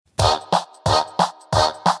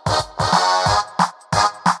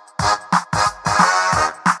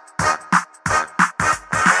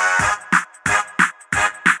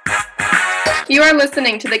You are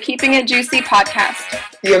listening to the Keeping It Juicy podcast.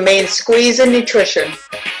 Your main squeeze in nutrition.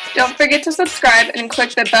 Don't forget to subscribe and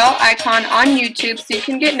click the bell icon on YouTube so you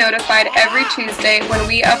can get notified every Tuesday when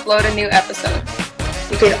we upload a new episode.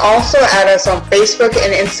 You can also add us on Facebook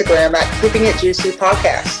and Instagram at Keeping It Juicy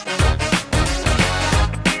Podcast.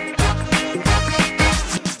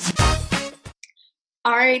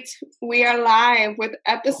 All right, we are live with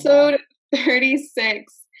episode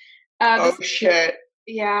 36. Shit.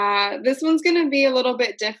 Yeah, this one's going to be a little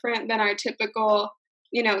bit different than our typical,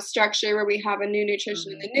 structure where we have a new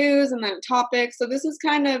nutrition in the news and then a topic. So this is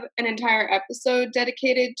kind of an entire episode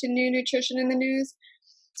dedicated to new nutrition in the news.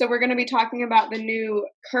 So we're going to be talking about the new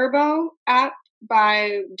Kurbo app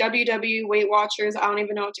by WW Weight Watchers. I don't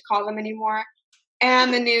even know what to call them anymore.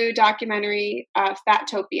 And the new documentary,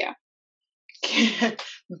 Fat-Topia.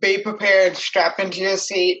 Be prepared, strap into your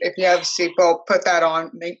seat. If you have a seatbelt, put that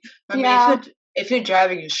on. If you're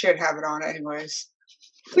driving, you should have it on anyways.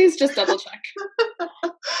 Please just double check.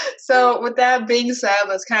 So with that being said,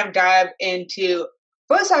 let's kind of dive into,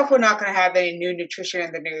 first off, we're not going to have any new nutrition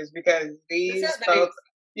in the news because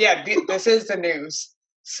this is the news.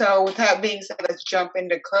 So with that being said, let's jump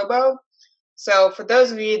into Kurbo. So for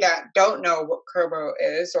those of you that don't know what Kurbo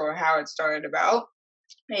is or how it started about,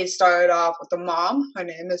 it started off with a mom. Her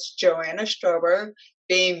name is Joanna Strober,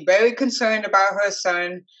 being very concerned about her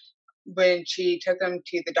son when she took him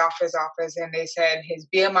to the doctor's office, and they said his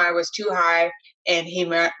BMI was too high and he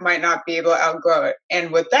might not be able to outgrow it.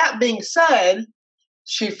 And with that being said,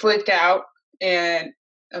 she freaked out, and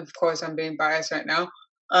of course I'm being biased right now.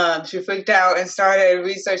 She freaked out and started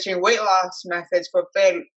researching weight loss methods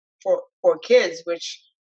for kids, which,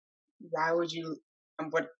 why would you,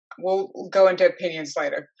 we'll go into opinions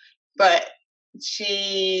later. But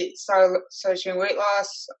she started searching weight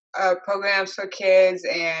loss programs for kids,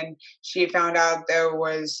 and she found out there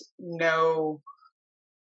was no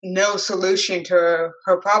solution to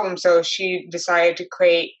her problem. So she decided to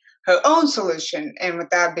create her own solution. And with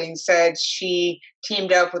that being said, she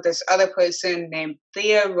teamed up with this other person named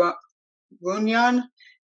Thea Runyon.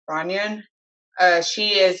 She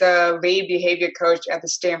is a lead behavior coach at the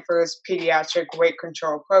Stanford's Pediatric Weight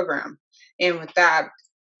Control Program. And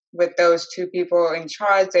with those two people in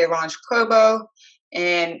charge, they launched Kurbo.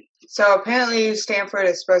 And so apparently Stanford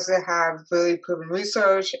is supposed to have really proven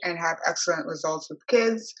research and have excellent results with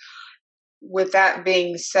kids. With that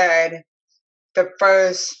being said, the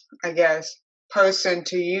first, person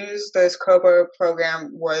to use this Kurbo program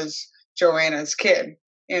was Joanna's kid.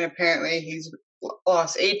 And apparently he's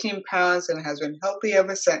lost 18 pounds and has been healthy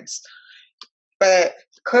ever since. But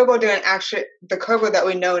the Kurbo that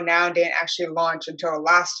we know now didn't actually launch until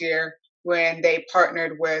last year when they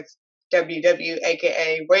partnered with WW,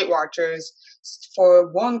 aka Weight Watchers,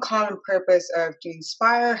 for one common purpose of to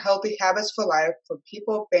inspire healthy habits for life for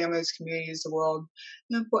people, families, communities, the world,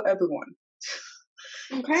 and for everyone.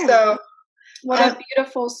 Okay. So, what a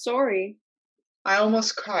beautiful story. I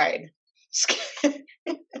almost cried.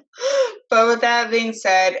 But with that being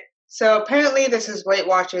said, so apparently this is Weight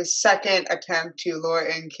Watchers' second attempt to lure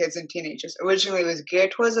in kids and teenagers. Originally it was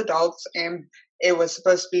geared towards adults, and it was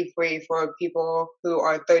supposed to be free for people who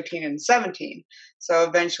are 13 and 17. So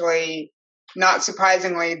eventually, not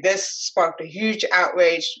surprisingly, this sparked a huge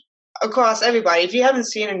outrage across everybody. If you haven't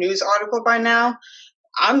seen a news article by now,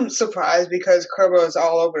 I'm surprised because Kurbo is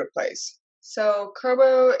all over the place. So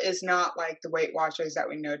Kurbo is not like the Weight Watchers that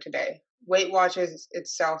we know today. Weight Watchers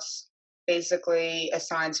itself basically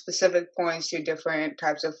assigns specific points to different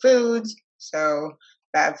types of foods. So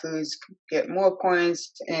bad foods get more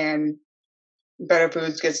points and better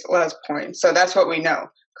foods gets less points. So that's what we know.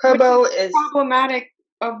 Kurbo is problematic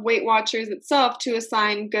of Weight Watchers itself to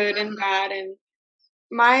assign good and bad. And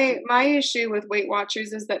my issue with Weight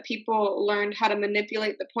Watchers is that people learned how to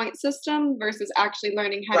manipulate the point system versus actually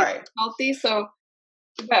learning how to be healthy. So,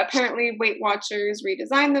 but apparently Weight Watchers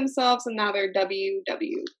redesigned themselves and now they're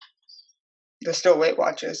WW. They're still Weight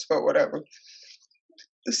Watchers, but whatever.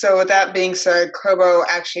 So with that being said, Kurbo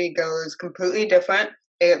actually goes completely different.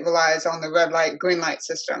 It relies on the red light, green light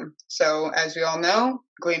system. So as we all know,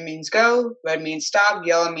 green means go, red means stop,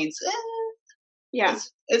 yellow means yeah,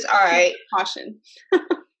 it's all right. Caution.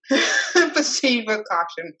 Proceed with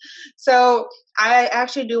caution. So I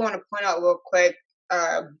actually do want to point out real quick,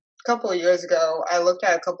 a couple of years ago, I looked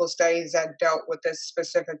at a couple of studies that dealt with this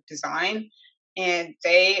specific design, and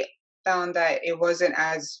they found that it was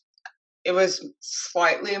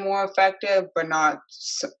slightly more effective, but not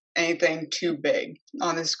anything too big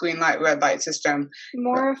on this green light, red light system.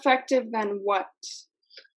 More effective than what?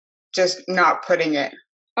 Just not putting it.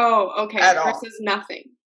 Oh, okay. At Versus all. Nothing.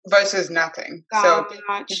 versus nothing. So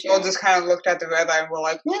people just kind of looked at the red light and were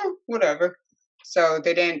like, yeah, whatever. So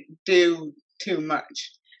they didn't do too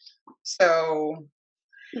much. So,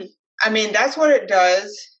 I mean, that's what it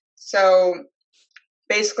does. So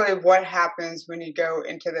basically what happens when you go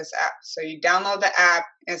into this app. So you download the app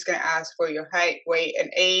and it's going to ask for your height, weight, and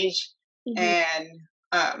age. And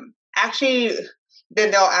actually,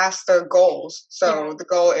 then they'll ask their goals. So the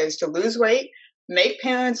goal is to lose weight, make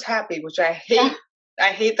parents happy, which I hate. I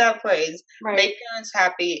hate that phrase. Right. Make parents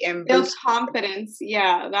happy and build confidence.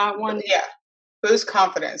 Yeah, that one. Yeah, boost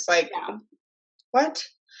confidence. Like, what?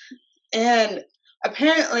 And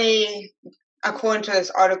apparently, according to this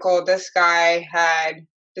article, this guy had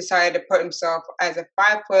decided to put himself as a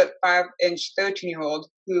 5'5" 13-year-old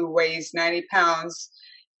who weighs 90 pounds,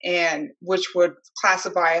 and which would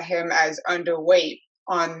classify him as underweight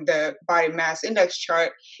on the body mass index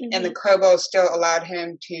chart. And the Kurbo still allowed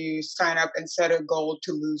him to sign up and set a goal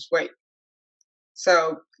to lose weight.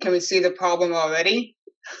 So can we see the problem already?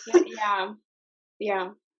 Yeah.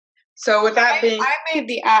 So with that being, I made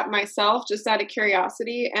the app myself just out of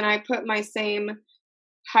curiosity, and I put my same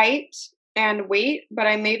height and weight, but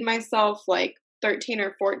I made myself like 13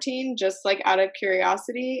 or 14 just like out of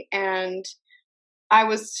curiosity, and I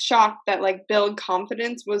was shocked that like build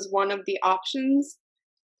confidence was one of the options.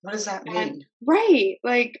 What does that mean? Right,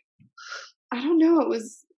 like I don't know, it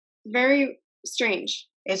was very strange.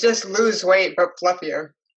 It's just lose weight but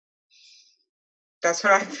fluffier. That's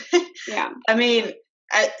what I think. Yeah. I mean,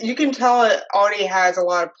 you can tell it already has a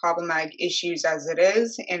lot of problematic issues as it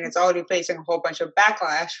is, and it's already facing a whole bunch of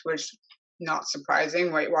backlash, which not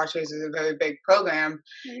surprising. Weight Watchers is a very big program,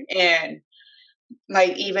 and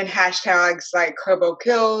like even hashtags like Kurbo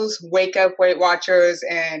Kills, Wake Up Weight Watchers,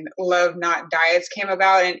 and Love Not Diets came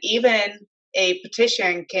about, and even a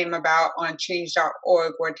petition came about on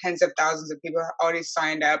change.org where tens of thousands of people have already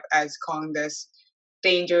signed up as calling this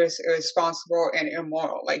dangerous, irresponsible, and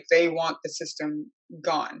immoral. Like they want the system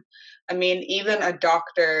gone. I mean, even a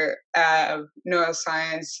doctor of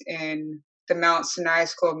neuroscience in the Mount Sinai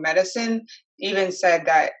School of Medicine even said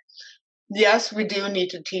that yes, we do need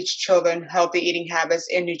to teach children healthy eating habits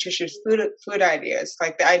and nutritious food ideas.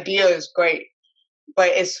 Like the idea is great, but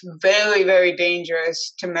it's very, very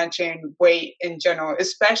dangerous to mention weight in general,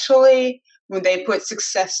 especially when they put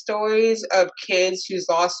success stories of kids who's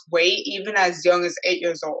lost weight even as young as 8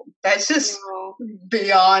 years old. That's just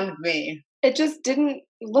beyond me. It just didn't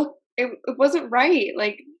look, it wasn't right.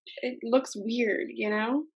 Like, it looks weird, you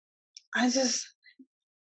know? I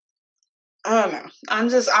don't know. I'm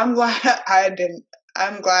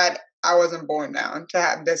glad I wasn't born now to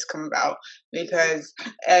have this come about, because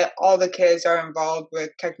all the kids are involved with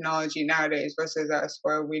technology nowadays versus us,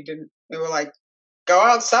 where we were like, go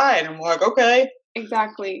outside, and we're like, okay.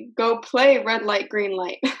 Exactly. Go play red light, green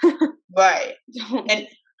light. Right.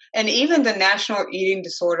 And even the National Eating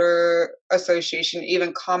Disorder Association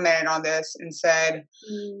even commented on this and said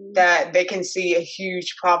that they can see a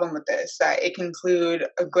huge problem with this, that it can include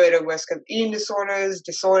a greater risk of eating disorders,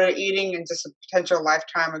 disordered eating, and just a potential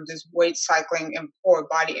lifetime of just weight cycling and poor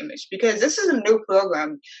body image. Because this is a new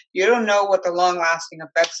program. You don't know what the long-lasting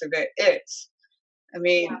effects of it is. I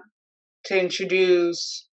mean, to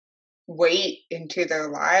introduce weight into their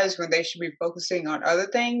lives when they should be focusing on other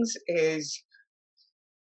things is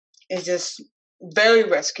just very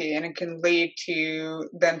risky, and it can lead to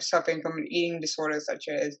them suffering from an eating disorder such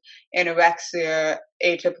as anorexia,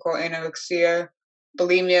 atypical anorexia,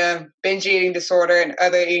 bulimia, binge eating disorder, and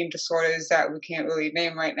other eating disorders that we can't really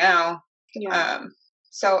name right now.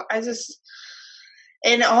 So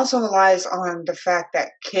and it also relies on the fact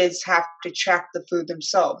that kids have to track the food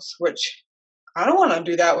themselves, which I don't want to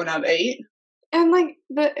do that when I'm 8. And like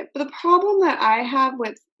the problem that I have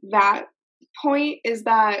with that point is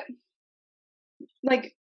that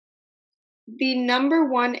like the number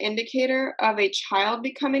one indicator of a child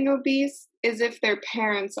becoming obese is if their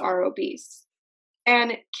parents are obese.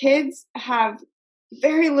 And kids have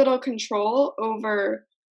very little control over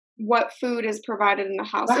what food is provided in the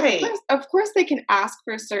house. Right. Of course they can ask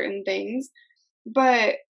for certain things,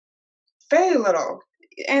 but very little.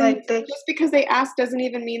 And like just because they ask doesn't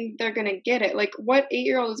even mean they're going to get it. Like, what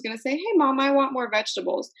 8-year-old is going to say, hey, Mom, I want more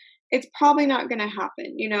vegetables? It's probably not going to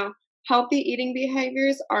happen. You know, healthy eating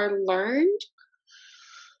behaviors are learned.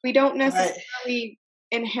 We don't necessarily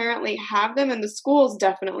inherently have them, and the schools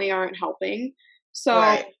definitely aren't helping.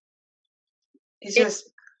 So it's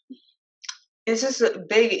just a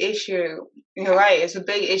big issue. You're right. It's a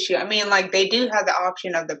big issue. I mean, like, they do have the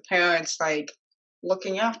option of the parents, like,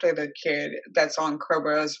 looking after the kid that's on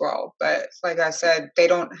Kurbo as well. But like I said, they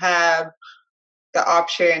don't have the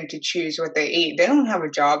option to choose what they eat. They don't have a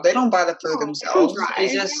job. They don't buy the food No, themselves.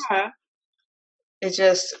 drive. Yeah. It's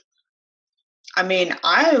just, I mean,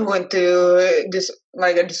 I went through this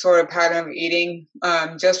like a disordered pattern of eating,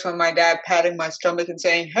 just from my dad patting my stomach and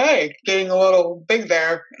saying, "Hey, getting a little big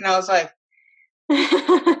there," and I was like,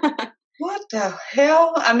 "What the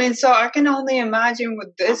hell?" I mean, so I can only imagine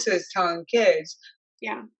what this is telling kids.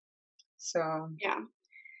 Yeah. So yeah,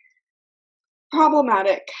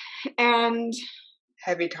 problematic and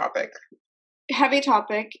heavy topic.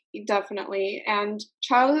 Definitely. And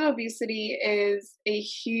childhood obesity is a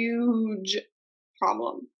huge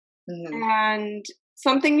problem. Mm-hmm. And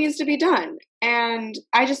something needs to be done. And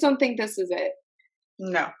I just don't think this is it.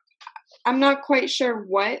 No. I'm not quite sure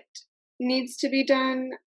what needs to be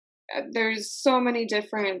done. There's so many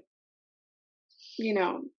different,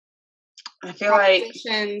 I feel like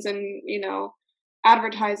propositions and,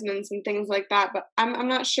 advertisements and things like that. But I'm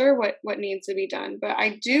not sure what needs to be done. But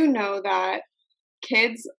I do know that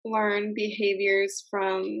kids learn behaviors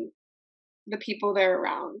from the people they're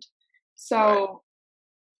around. So,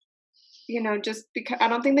 just because I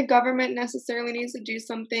don't think the government necessarily needs to do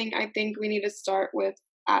something, I think we need to start with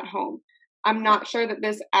at home. I'm not sure that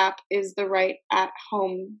this app is the right at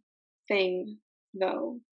home thing,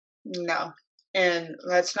 though. No. And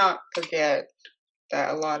let's not forget that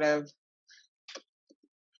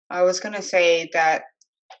I was going to say that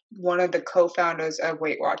one of the co-founders of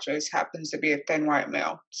Weight Watchers happens to be a thin white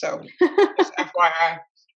male. So, just FYI.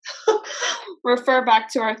 Refer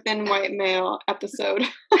back to our thin white male episode.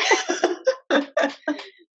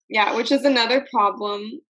 Yeah, which is another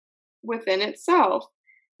problem within itself.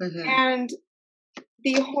 Mm-hmm. And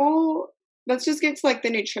let's just get to like the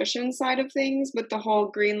nutrition side of things with the whole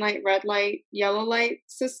green light, red light, yellow light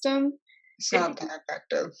system. It's not that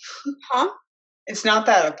effective. Huh? It's not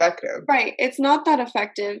that effective. Right. It's not that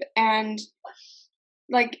effective. And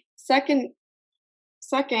like second,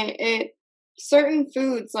 certain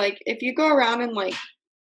foods, like if you go around and like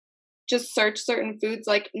just search certain foods,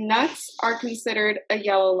 like nuts are considered a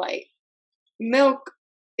yellow light. Milk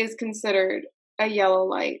is considered a yellow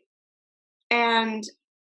light. And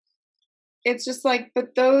it's just like,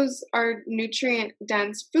 but those are nutrient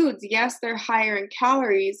dense foods. Yes, they're higher in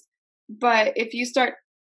calories, but if you start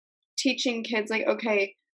teaching kids like,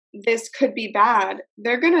 okay, this could be bad,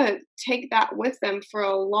 they're going to take that with them for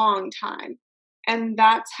a long time. And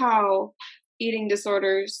that's how eating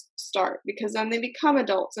disorders start, because then they become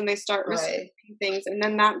adults and they start restricting things, and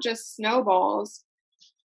then that just snowballs.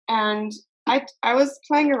 And I was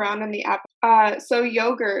playing around in the app. So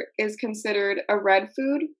yogurt is considered a red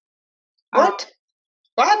food. What?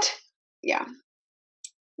 What? Yeah.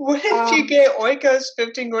 What if you get Oikos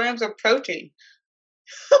 15 grams of protein?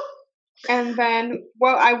 And then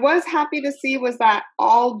what I was happy to see was that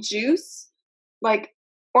all juice, like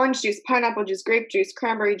orange juice, pineapple juice, grape juice,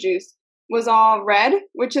 cranberry juice, was all red,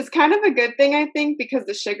 which is kind of a good thing, I think, because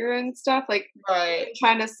the sugar and stuff, like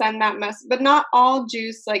trying to send that message. But not all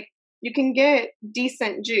juice, like you can get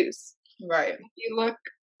decent juice. Right. If you look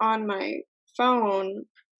on my phone,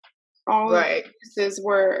 all of the juices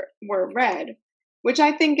were red, which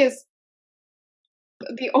I think is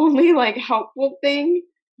the only like helpful thing.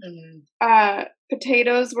 Mm-hmm.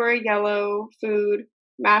 Potatoes were a yellow food.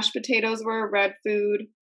 Mashed potatoes were a red food.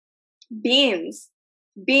 Beans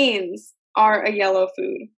are a yellow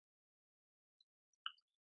food.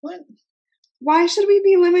 What? Why should we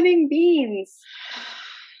be limiting beans?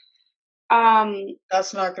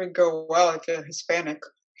 That's not going to go well if you're Hispanic.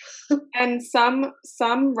 And some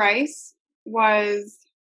rice was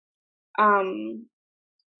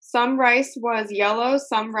yellow,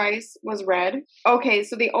 some rice was red. Okay,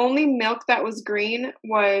 so the only milk that was green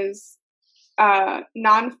was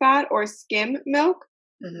non-fat or skim milk,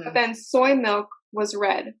 but then soy milk was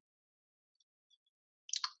red.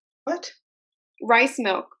 What? Rice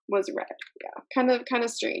milk was red. Yeah, kind of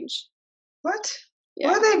strange. What?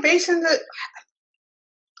 Yeah. What are they basing the?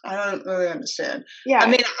 I don't really understand. Yeah. I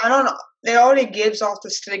mean, I don't know. It already gives off the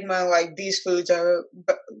stigma like these foods are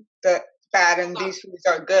bad and these foods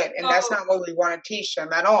are good, and that's not what we want to teach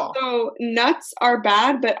them at all. So nuts are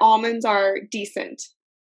bad, but almonds are decent.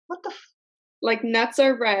 What the? Like nuts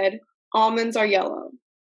are red, almonds are yellow.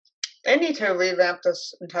 They need to revamp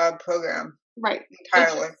this entire program. Right.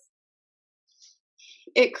 Entirely.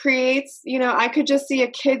 It creates, I could just see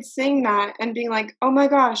a kid saying that and being like, oh my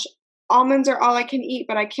gosh, almonds are all I can eat,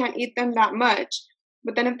 but I can't eat them that much.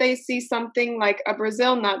 But then if they see something like a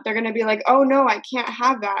Brazil nut, they're going to be like, oh no, I can't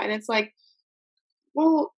have that. And it's like,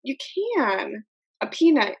 well, you can. A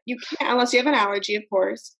peanut, you can't, unless you have an allergy, of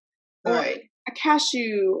course. Or a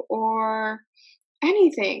cashew or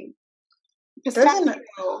anything. there's an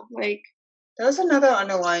pistachio, like, there's another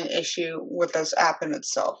underlying issue with this app in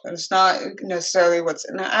itself. And it's not necessarily what's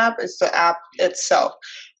in the app, it's the app itself.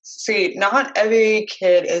 See, not every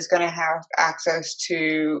kid is going to have access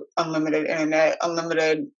to unlimited internet,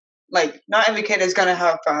 not every kid is going to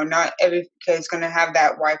have a phone. Not every kid is going to have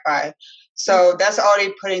that Wi-Fi. So that's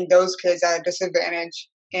already putting those kids at a disadvantage.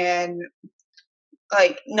 And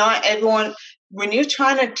not everyone, when you're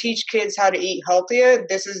trying to teach kids how to eat healthier,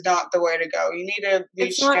 this is not the way to go. You need to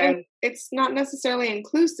reach them. It's not necessarily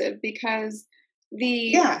inclusive because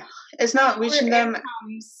it's not reaching them.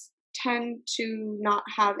 Tend to not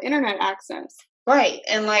have internet access, right?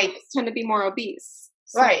 And tend to be more obese,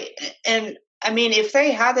 so. Right? And I mean, if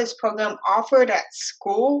they had this program offered at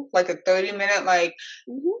school, like a 30-minute,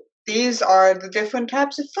 these are the different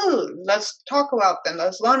types of food. Let's talk about them.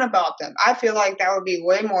 Let's learn about them. I feel like that would be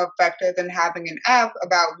way more effective than having an app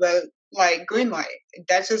about green light.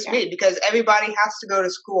 That's just me, because everybody has to go to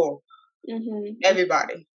school. Mm-hmm.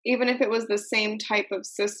 Everybody. Even if it was the same type of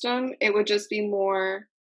system, it would just be more.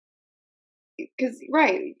 Because,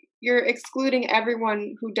 you're excluding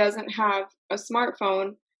everyone who doesn't have a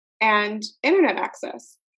smartphone and internet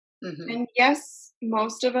access. Mm-hmm. And yes,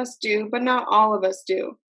 most of us do, but not all of us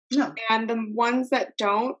do. No. And the ones that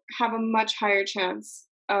don't have a much higher chance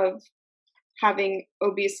of having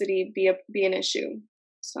obesity be an issue.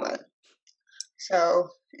 So,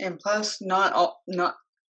 and plus, not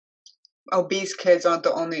obese kids aren't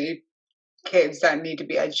the only kids that need to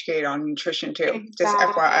be educated on nutrition too. Exactly. Just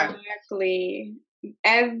FYI. Exactly.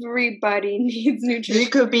 Everybody needs nutrition. You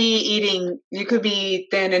could be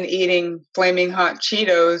thin and eating flaming hot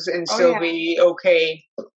Cheetos and still be okay.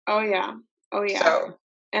 Oh yeah.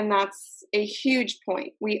 And that's a huge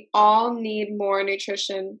point. We all need more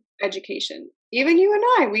nutrition education. Even you and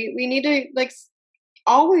I, we need to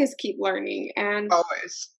always keep learning, and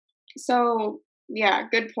always. So yeah,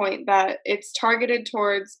 good point that it's targeted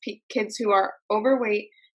towards kids who are overweight.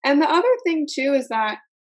 And the other thing too is that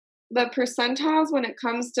the percentiles when it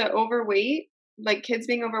comes to overweight, kids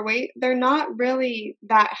being overweight, they're not really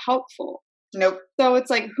that helpful. Nope. So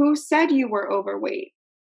it's who said you were overweight?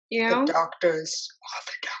 You know? The doctors. All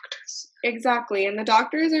the doctors. Exactly. And the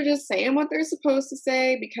doctors are just saying what they're supposed to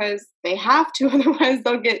say because they have to, otherwise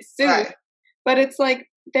they'll get sued. Right. But it's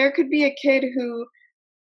there could be a kid who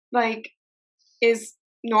is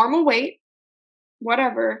normal weight,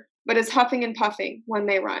 whatever, but is huffing and puffing when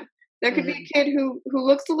they run. There could be a kid who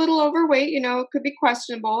looks a little overweight, could be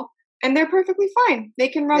questionable, and they're perfectly fine. They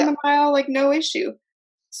can run the mile no issue.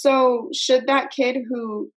 So should that kid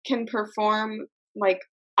who can perform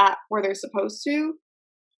at where they're supposed to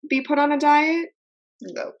be put on a diet?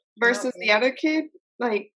 No. Versus the other kid?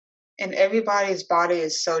 And everybody's body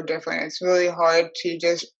is so different. It's really hard to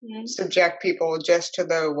just subject people just to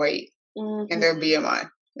their weight and their BMI.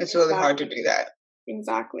 It's really hard to do that.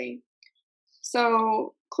 Exactly.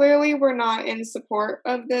 So clearly we're not in support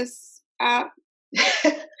of this app.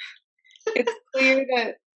 It's clear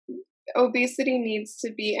that obesity needs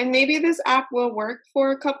to be, and maybe this app will work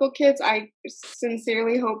for a couple kids. I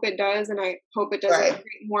sincerely hope it does, and I hope it doesn't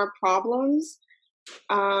create more problems.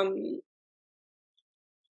 We'll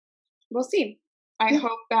see. I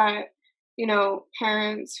hope that,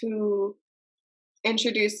 parents who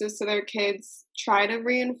introduce this to their kids try to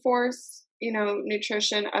reinforce,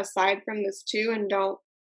 nutrition aside from this too, and don't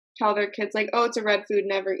tell their kids oh, it's a red food,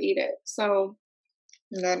 never eat it. So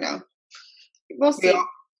no. We'll see.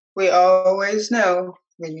 We always know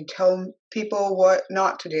when you tell people what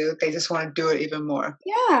not to do, they just want to do it even more.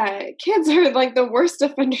 Yeah, kids are the worst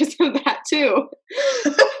offenders of that too.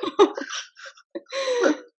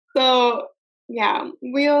 So yeah,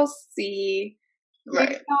 we'll see.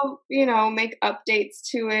 Right. Maybe I'll, make updates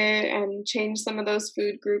to it and change some of those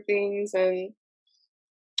food groupings, and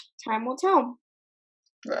time will tell.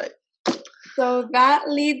 Right. So that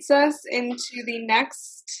leads us into the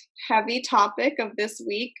next heavy topic of this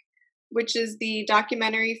week, which is the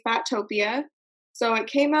documentary Fat-Topia. So it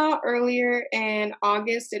came out earlier in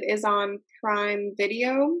August. It is on Prime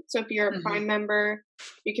Video. So if you're a Prime member,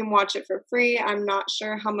 you can watch it for free. I'm not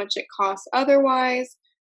sure how much it costs otherwise.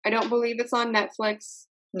 I don't believe it's on Netflix.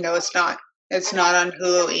 No, it's not. It's not on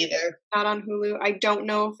Hulu either. Not on Hulu. I don't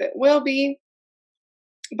know if it will be.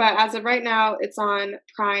 But as of right now, it's on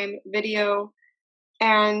Prime Video.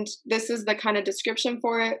 And this is the kind of description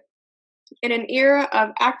for it. In an era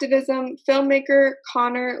of activism, filmmaker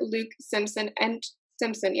Connor Luke Simpson enters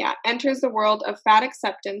the world of fat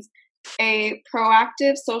acceptance, a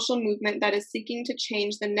proactive social movement that is seeking to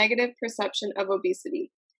change the negative perception of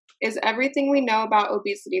obesity. Is everything we know about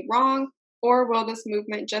obesity wrong, or will this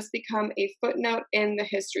movement just become a footnote in the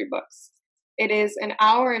history books? It is an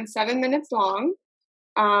hour and 7 minutes long.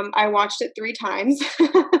 I watched it 3 times.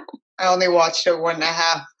 I only watched it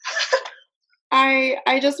 1.5.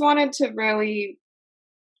 I just wanted to really,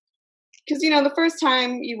 because, the first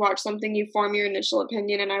time you watch something, you form your initial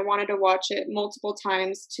opinion, and I wanted to watch it multiple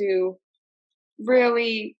times to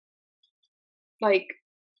really, like,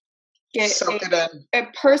 get a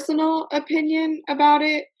personal opinion about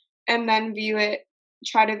it, and then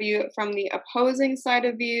try to view it from the opposing side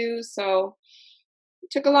of view. So,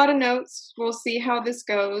 took a lot of notes. We'll see how this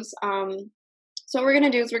goes. So what we're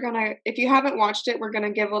going to do is if you haven't watched it, we're going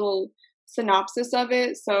to give a little synopsis of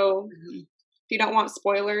it. So if you don't want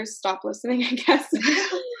spoilers, stop listening, I guess.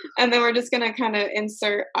 And then we're just going to kind of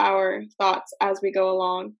insert our thoughts as we go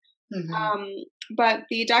along. But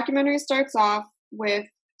the documentary starts off with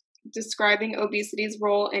describing obesity's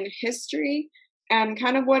role in history. And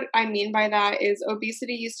kind of what I mean by that is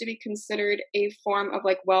obesity used to be considered a form of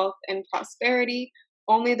like wealth and prosperity.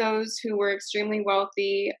 Only those who were extremely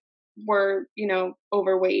wealthy were,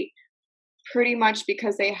 overweight, pretty much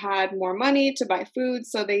because they had more money to buy food,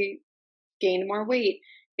 so they gained more weight.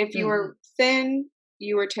 If you were thin,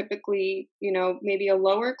 you were typically, maybe a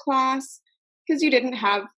lower class because you didn't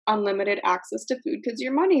have unlimited access to food because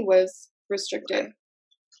your money was restricted.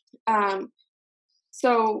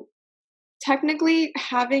 So technically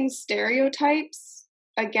having stereotypes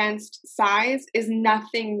against size is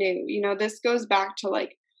nothing new. This goes back to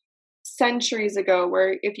like centuries ago,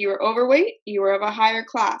 where if you were overweight, you were of a higher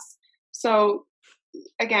class. So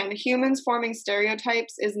again, humans forming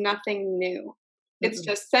stereotypes is nothing new. It's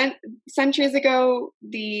just centuries ago,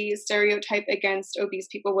 the stereotype against obese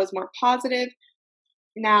people was more positive.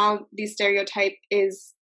 Now the stereotype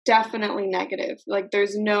is definitely negative. Like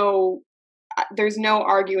there's no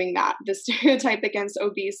arguing that the stereotype against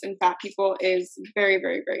obese and fat people is very,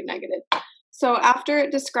 very, very negative. So after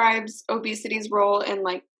it describes obesity's role in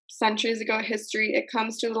like centuries ago history, it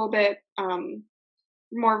comes to a little bit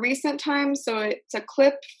more recent times. So it's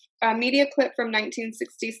a media clip from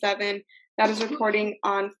 1967 that is recording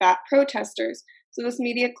on fat protesters. So this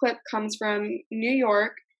media clip comes from New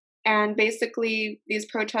York, and basically these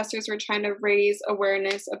protesters were trying to raise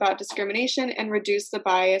awareness about discrimination and reduce the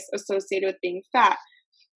bias associated with being fat.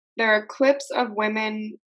 There are clips of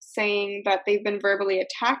women saying that they've been verbally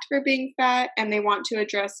attacked for being fat, and they want to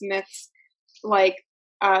address myths like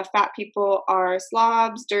fat people are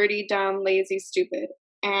slobs, dirty, dumb, lazy, stupid.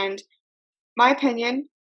 And my opinion,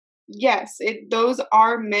 yes, those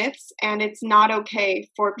are myths, and it's not okay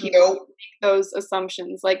for people to make those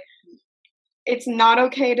assumptions. Like, it's not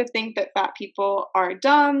okay to think that fat people are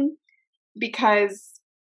dumb, because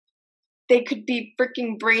they could be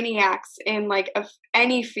freaking brainiacs in like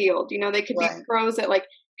any field. They could be pros at like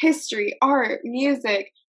history, art,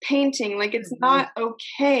 music, painting. Like, it's not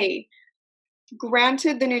okay.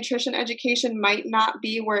 Granted, the nutrition education might not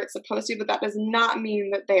be where it's supposed to be, but that does not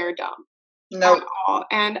mean that they are dumb at all.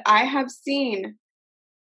 And I have seen,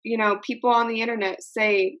 people on the internet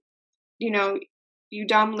say, you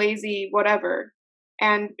dumb, lazy, whatever.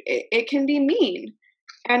 And it can be mean.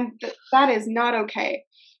 And that is not okay.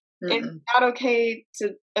 It's not okay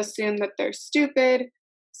to assume that they're stupid,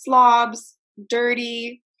 slobs,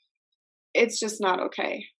 dirty. It's just not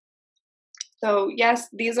okay. So yes,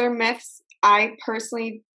 these are myths. I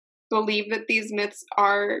personally believe that these myths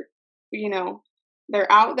are,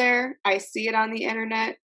 they're out there. I see it on the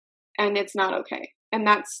internet, and it's not okay. And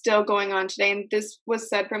that's still going on today. And this was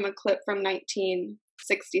said from a clip from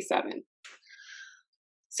 1967.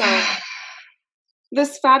 So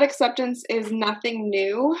this fat acceptance is nothing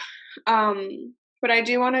new. But I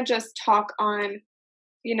do want to just talk on,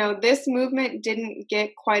 this movement didn't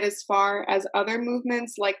get quite as far as other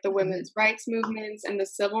movements like the women's rights movements and the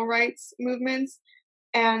civil rights movements.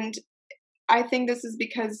 And I think this is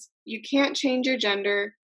because you can't change your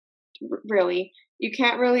gender, really. You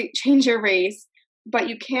can't really change your race, but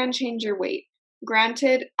you can change your weight.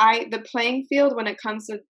 Granted, the playing field when it comes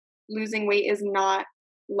to losing weight is not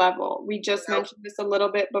level. We just mentioned this a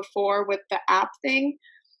little bit before with the app thing.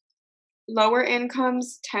 Lower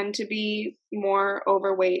incomes tend to be more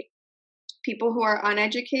overweight. People who are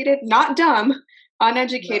uneducated, not dumb,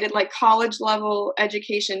 uneducated, like college level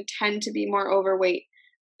education, tend to be more overweight.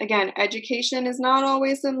 Again, education is not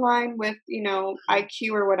always in line with,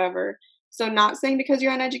 IQ or whatever. So not saying because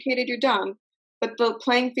you're uneducated, you're dumb, but the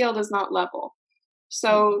playing field is not level.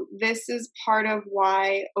 So this is part of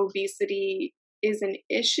why obesity is an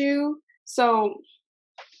issue. So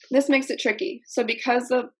this makes it tricky. So because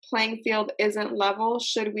the playing field isn't level,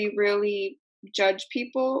 should we really judge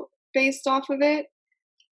people based off of it?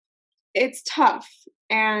 It's tough.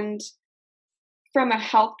 And from a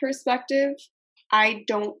health perspective, I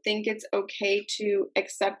don't think it's okay to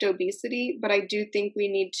accept obesity, but I do think we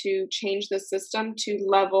need to change the system to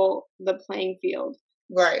level the playing field.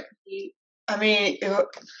 Right. I mean,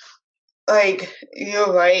 like,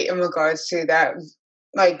 you're right in regards to that.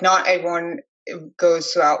 Like, not everyone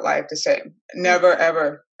goes throughout life the same. Never,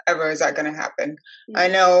 ever, ever is that going to happen. I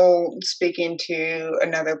know, speaking to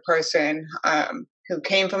another person who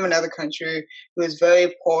came from another country, who was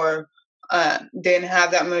very poor, didn't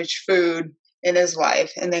have that much food in his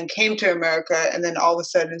life, and then came to America, and then all of a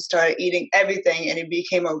sudden started eating everything, and he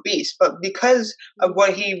became obese. But because of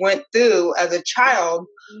what he went through as a child,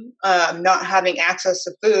 not having access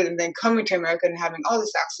to food, and then coming to America and having all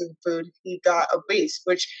this access to food, he got obese,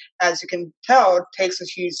 which, as you can tell, takes a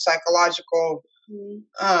huge psychological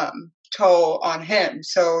toll on him.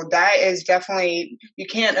 So that is definitely, you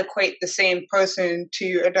can't equate the same person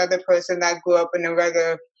to another person that grew up in a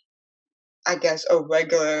regular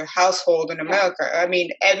household in America. I mean,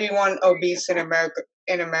 everyone obese in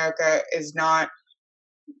America is not,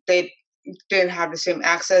 they didn't have the same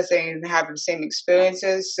access, they didn't have the same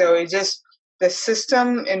experiences. So it's just the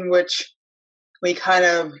system in which we kind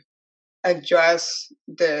of address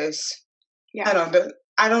this. I don't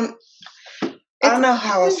know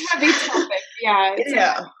how else. It's a heavy topic. Yeah, it's a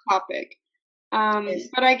heavy topic.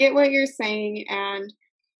 But I get what you're saying, and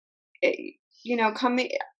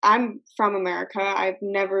I'm from America. I've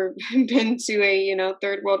never been to a,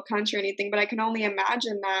 third world country or anything, but I can only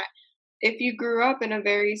imagine that if you grew up in a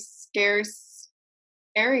very scarce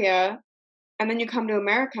area and then you come to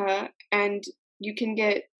America and you can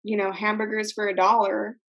get, hamburgers for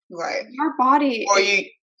 $1, right? Your body is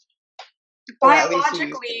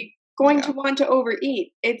biologically going to want to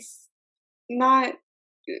overeat. It's not,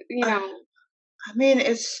 I mean,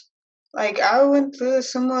 it's like, I went through a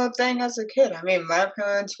similar thing as a kid. I mean, my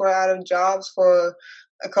parents were out of jobs for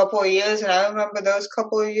a couple of years, and I remember those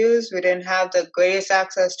couple of years, we didn't have the greatest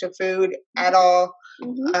access to food at all.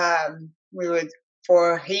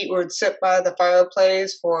 For heat, we would sit by the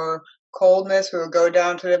fireplace. For coldness, we would go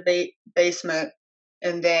down to the basement,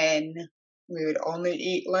 and then we would only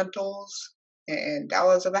eat lentils, and that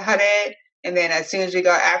was about it. And then as soon as we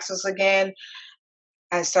got access again,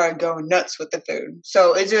 I started going nuts with the food.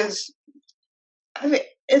 So it's just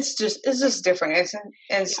different.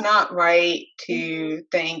 It's not right to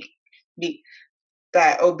think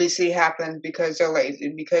that obesity happens because they're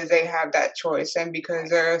lazy, because they have that choice, and because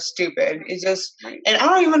they're stupid. It's just, and I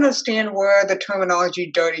don't even understand where the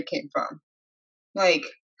terminology dirty came from. Like,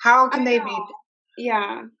 how can they be?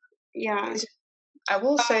 Yeah. I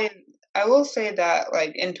will say that,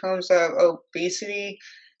 like, in terms of obesity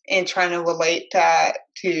and trying to relate that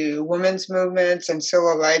to women's movements and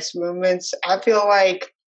civil rights movements, I feel like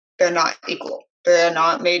they're not equal. They're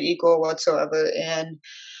not made equal whatsoever. And,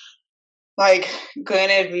 like,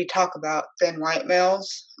 granted, we talk about thin white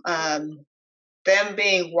males. Them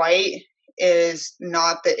being white is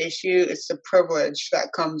not the issue. It's the privilege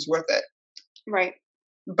that comes with it. Right.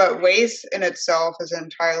 But race in itself is an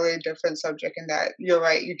entirely different subject, in that you're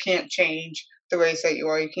right, you can't change the race that you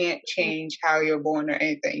are. You can't change how you're born or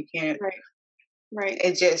anything. You can't. Right.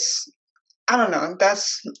 It just, I don't know.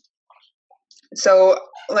 That's, so,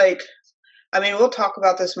 like, I mean, we'll talk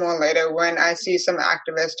about this more later when I see some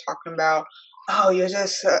activists talking about, oh, you're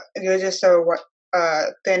just a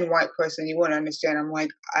thin white person, you wouldn't understand. I'm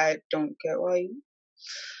like, I don't get why you,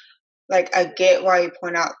 like, I get why you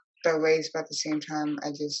point out the race, but at the same time,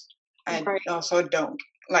 I also don't,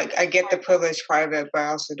 like, I get the privilege part of it, but I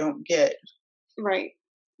also don't get. Right.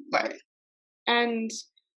 And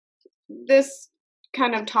this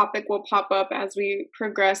kind of topic will pop up as we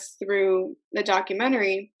progress through the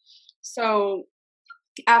documentary. So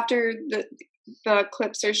after the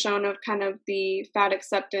clips are shown of kind of the fat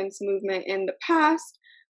acceptance movement in the past,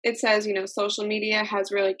 it says, social media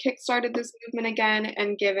has really kickstarted this movement again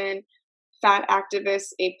and given fat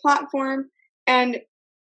activists a platform. And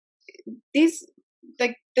this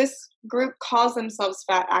group calls themselves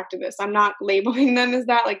fat activists. I'm not labeling them as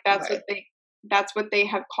that. Like, that's what they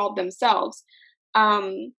have called themselves.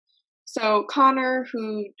 So Connor,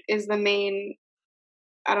 who is the main,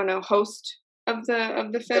 host of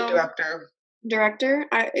the film, the director.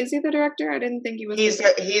 Is he the director? I didn't think he was. He's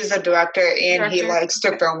the director, and he likes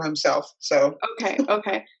to film himself. So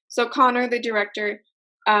okay. So Connor, the director,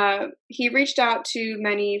 he reached out to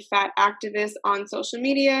many fat activists on social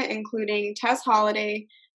media, including Tess Holliday.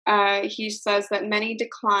 He says that many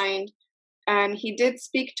declined, and he did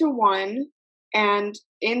speak to one. And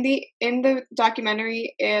in the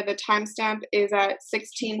documentary, the timestamp is at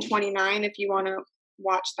 16:29. If you want to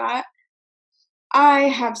watch that. I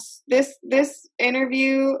have this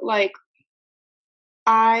interview, like,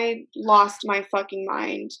 I lost my fucking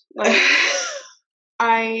mind. Like,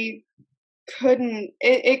 I couldn't.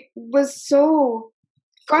 It was so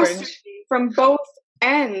frustrating Cringe. from both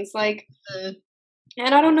ends. Like,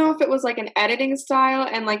 and I don't know if it was like an editing style,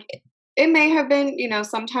 and like it may have been.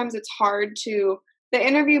 Sometimes it's hard to. The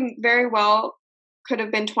interview very well could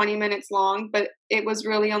have been 20 minutes long, but it was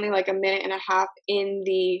really only like a minute and a half in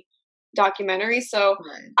the documentary. So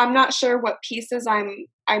I'm not sure what pieces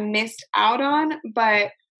I missed out on,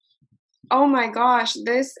 but oh my gosh,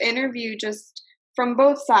 this interview just from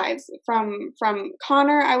both sides, from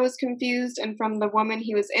Connor I was confused, and from the woman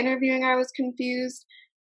he was interviewing I was confused,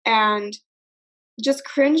 and just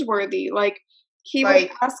cringeworthy. Like, he would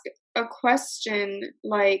ask a question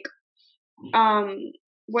like,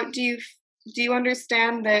 what do you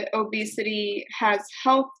understand that obesity has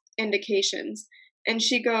health indications? And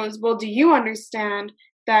she goes, well, do you understand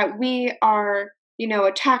that we are,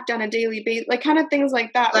 attacked on a daily basis? Like, kind of things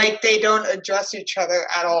like that. Like, they don't address each other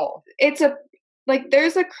at all.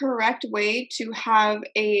 There's a correct way to have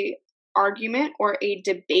a argument or a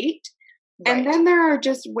debate. Right. And then there are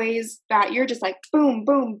just ways that you're just like, boom,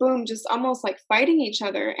 boom, boom, just almost like fighting each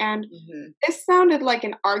other. And this sounded like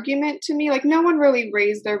an argument to me. Like, no one really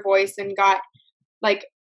raised their voice and got like,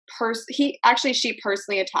 she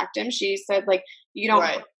personally attacked him. She said, like, you don't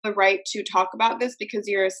have the right to talk about this because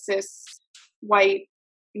you're a cis white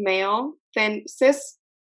male. Then cis,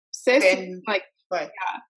 like, yeah.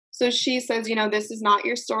 So she says, this is not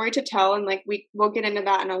your story to tell. And like, we'll get into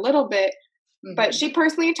that in a little bit. But she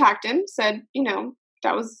personally attacked him, said,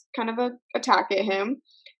 that was kind of a attack at him.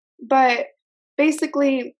 But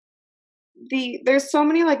basically, there's so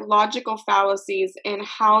many like logical fallacies in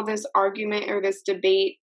how this argument or this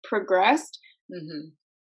debate progressed.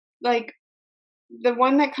 Like, the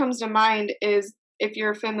one that comes to mind is, if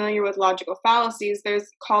you're familiar with logical fallacies, there's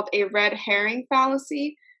called a red herring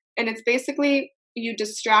fallacy. And it's basically you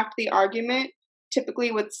distract the argument,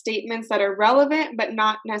 typically with statements that are relevant, but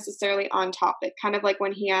not necessarily on topic. Kind of like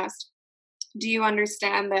when he asked, do you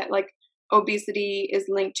understand that like obesity is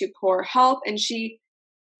linked to poor health? And she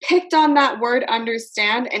picked on that word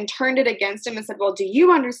understand and turned it against him and said, well, do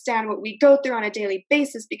you understand what we go through on a daily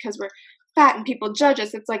basis because we're fat and people judge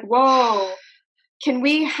us? It's like, whoa, can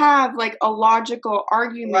we have like a logical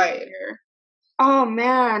argument here? Oh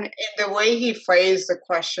man. And the way he phrased the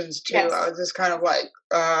questions too, I was just kind of like,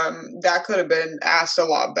 that could have been asked a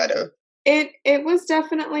lot better. It was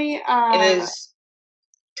definitely it is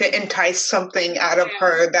to entice something out of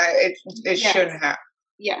her that it shouldn't have.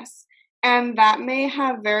 Yes. And that may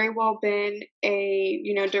have very well been a,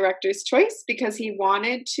 director's choice, because he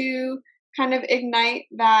wanted to kind of ignite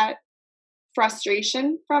that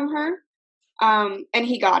frustration from her. And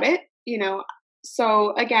he got it,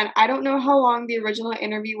 So again, I don't know how long the original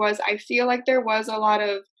interview was. I feel like there was a lot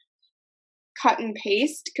of cut and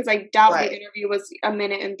paste, because I doubt the interview was a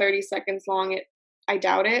minute and 30 seconds long. I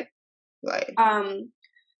doubt it. Right.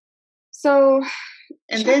 So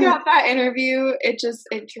and check out that interview. It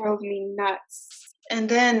drove me nuts. And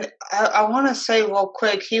then I want to say real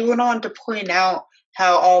quick, he went on to point out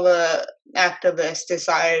how all the activists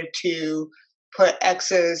decided to put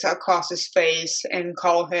X's across his face and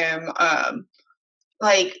call him,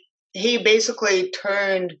 like, he basically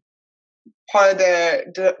turned part of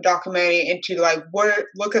the documentary into like,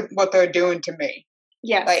 look at what they're doing to me.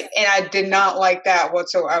 Yes. Like, and I did not like that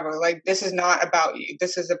whatsoever. Like, this is not about you.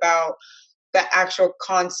 This is about the actual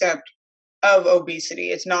concept of obesity.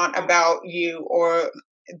 It's not about you or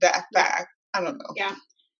that fact. I don't know. Yeah.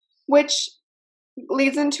 Which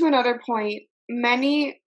leads into another point.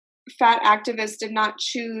 Many fat activists did not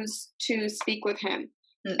choose to speak with him.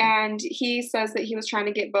 And he says that he was trying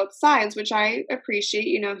to get both sides, which I appreciate.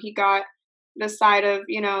 He got the side of,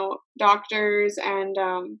 doctors and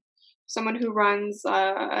someone who runs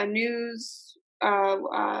a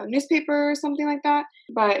newspaper or something like that.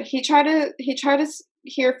 But he tried to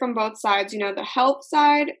hear from both sides, the health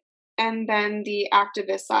side and then the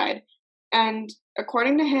activist side. And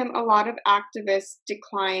according to him, a lot of activists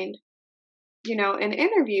declined, an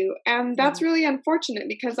interview. And that's really unfortunate,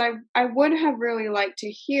 because I would have really liked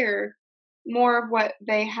to hear more of what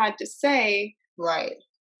they had to say. Right.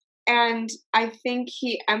 And I think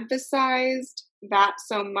he emphasized that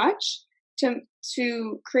so much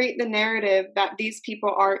to create the narrative that these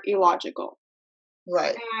people are illogical.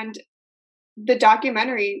 Right. And the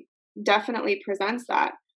documentary definitely presents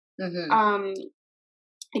that. I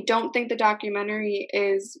don't think the documentary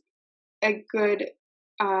is a good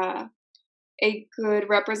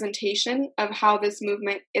representation of how this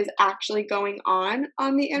movement is actually going on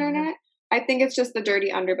the internet. I think it's just the dirty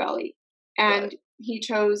underbelly. And he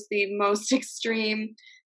chose the most extreme,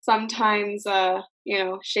 sometimes,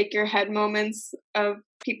 shake your head moments of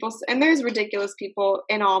people. And there's ridiculous people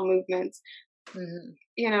in all movements,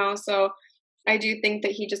 so I do think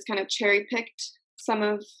that he just kind of cherry picked some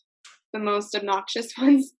of the most obnoxious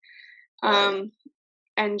ones,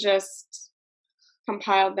 and just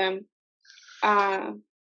compiled them.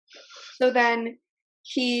 So then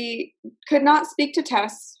he could not speak to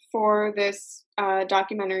Tess for this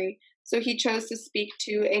documentary, so he chose to speak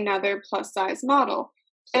to another plus size model.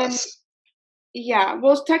 And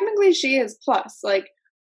well, technically she is plus, like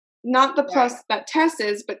not the plus that Tess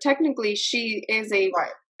is, but technically she is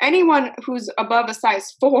anyone who's above a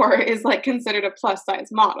size 4 is like considered a plus size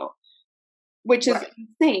model, which is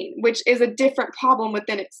insane, which is a different problem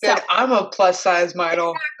within itself. Yeah, I'm a plus size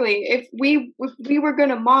model. Exactly. If we were going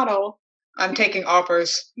to model, I'm taking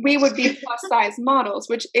offers. We would be plus size models,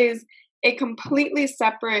 which is a completely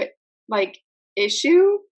separate like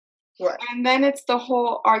issue. Right. And then it's the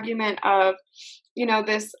whole argument of,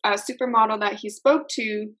 this supermodel that he spoke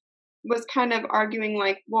to was kind of arguing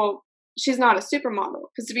like, well, she's not a supermodel,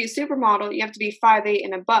 because to be a supermodel, you have to be 5'8"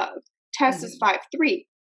 and above. Tess is 5'3".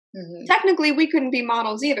 Technically, we couldn't be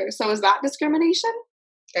models either. So is that discrimination?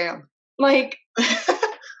 Damn. Like,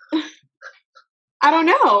 I don't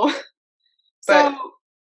know.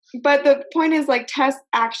 But the point is, like, Tess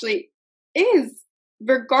actually is,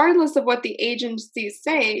 regardless of what the agencies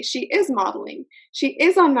say, she is modeling. She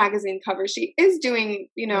is on magazine covers. She is doing,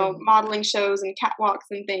 modeling shows and catwalks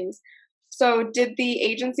and things. So did the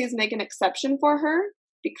agencies make an exception for her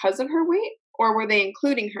because of her weight, or were they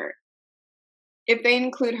including her? If they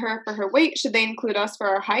include her for her weight, should they include us for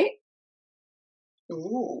our height?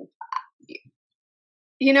 Ooh.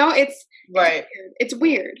 It's right. It's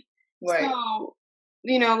weird. Right. So,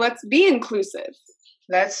 let's be inclusive.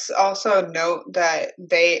 Let's also note that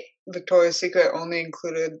Victoria's Secret only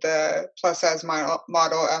included the plus size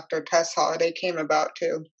model after Tess Holiday came about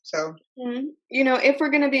too. So, if we're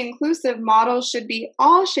going to be inclusive, models should be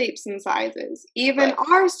all shapes and sizes, even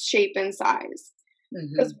our shape and size.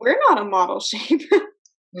 Because we're not a model shape.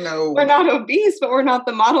 No. We're not obese, but we're not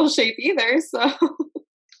the model shape either. So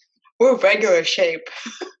we're regular shape.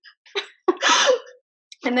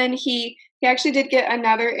 And then he actually did get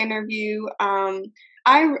another interview.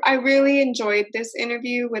 I really enjoyed this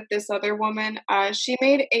interview with this other woman. She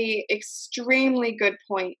made a extremely good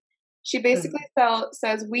point. She basically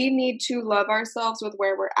says we need to love ourselves with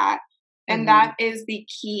where we're at. And that is the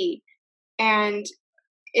key. And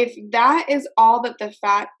if that is all that the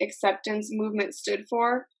fat acceptance movement stood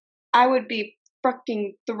for, I would be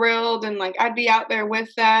fucking thrilled, and like I'd be out there with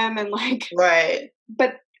them, and like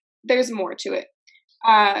but there's more to it.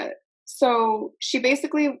 So she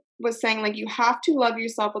basically was saying, like, you have to love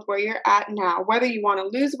yourself with where you're at now, whether you want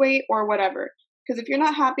to lose weight or whatever. Because if you're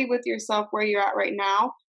not happy with yourself where you're at right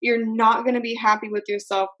now, you're not going to be happy with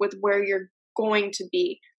yourself with where you're going to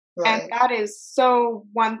be. And that is so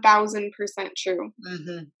 1000% true.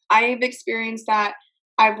 I've experienced that.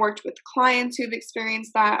 I've worked with clients who've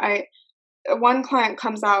experienced that. One client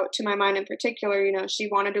comes out to my mind in particular, she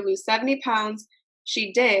wanted to lose 70 pounds.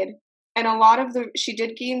 She did. And she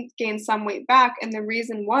did gain some weight back. And the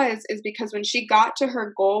reason is because when she got to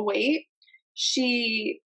her goal weight,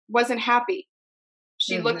 she wasn't happy.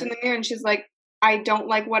 She looked in the mirror and she's like, I don't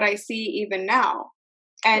like what I see even now.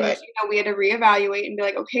 And, we had to reevaluate and be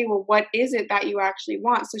like, okay, well, what is it that you actually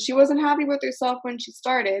want? So she wasn't happy with herself when she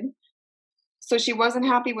started. So she wasn't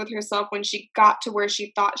happy with herself when she got to where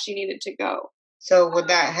she thought she needed to go. So when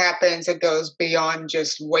that happens, it goes beyond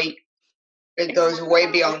just weight. It goes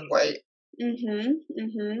way beyond weight.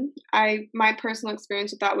 My personal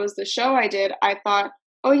experience with that was the show I did. I thought,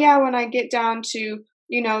 oh yeah, when I get down to,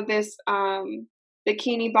 this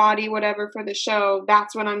bikini body, whatever, for the show,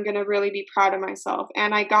 that's when I'm going to really be proud of myself.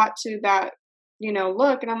 And I got to that,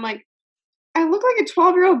 look, and I'm like, I look like a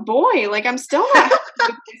 12-year-old boy. Like, I'm still not happy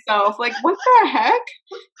with myself. Like, what the heck?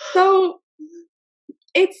 So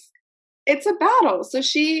it's a battle. So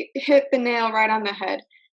she hit the nail right on the head.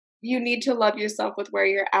 You need to love yourself with where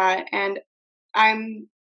you're at. And I'm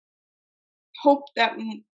hope that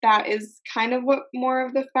is kind of what more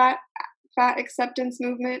of the fat acceptance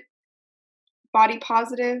movement, body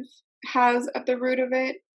positive, has at the root of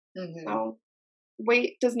it. So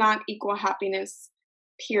weight does not equal happiness,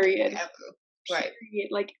 period. Period,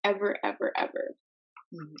 like ever, ever, ever.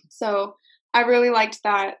 So I really liked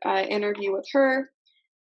that interview with her.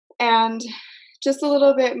 And just a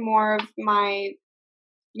little bit more of my,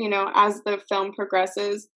 as the film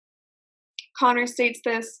progresses, Connor states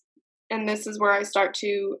this, and this is where I start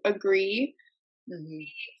to agree. Mm-hmm.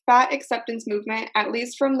 Fat acceptance movement, at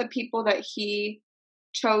least from the people that he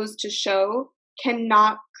chose to show,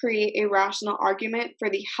 cannot create a rational argument for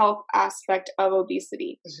the health aspect of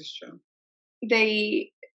obesity. This is true.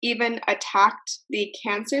 They even attacked the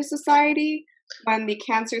Cancer Society when the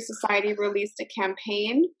Cancer Society released a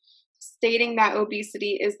campaign stating that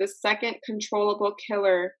obesity is the second controllable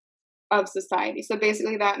killer of society. So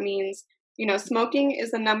basically that means, smoking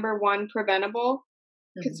is the number one preventable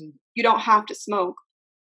because you don't have to smoke.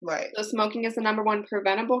 Right. So smoking is the number one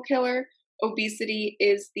preventable killer. Obesity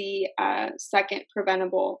is the second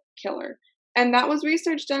preventable killer. And that was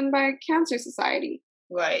research done by Cancer Society.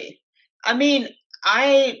 Right. I mean,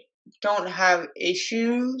 I don't have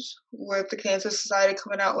issues with the Cancer Society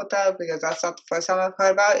coming out with that because that's not the first time I've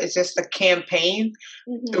heard about it. It's just the campaign.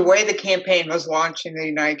 Mm-hmm. The way the campaign was launched in the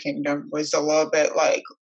United Kingdom was a little bit like,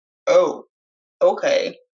 oh,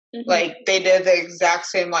 okay. Mm-hmm. Like they did the exact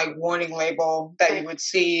same like warning label that you would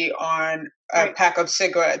see on a pack of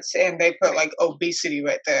cigarettes, and they put like obesity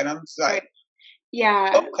right there, and I'm just like,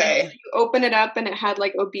 yeah, okay. Like, you open it up and it had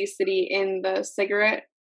like obesity in the cigarette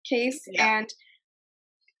case, and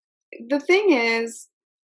the thing is,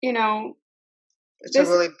 it's a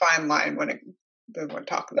really fine line when we're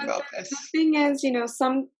talking about this. The thing is,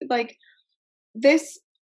 some like this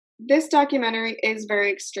documentary is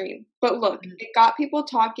very extreme, but look, it got people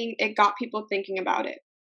talking, it got people thinking about it.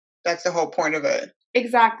 That's the whole point of it.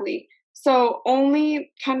 Exactly. So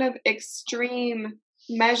only kind of extreme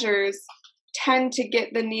measures tend to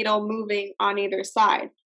get the needle moving on either side,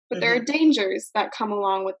 but there are dangers that come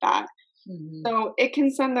along with that. So it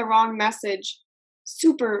can send the wrong message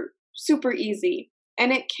super, super easy,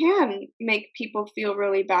 and it can make people feel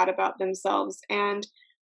really bad about themselves. And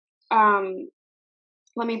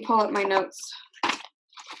let me pull up my notes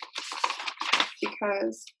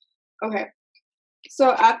because, okay.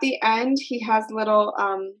 So at the end, he has little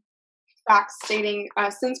facts stating,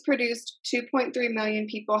 since produced, 2.3 million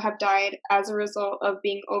people have died as a result of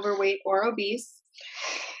being overweight or obese.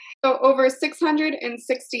 So over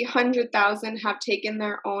 600,000 have taken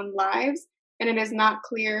their own lives, and it is not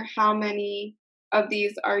clear how many of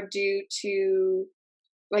these are due to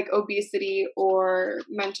like obesity or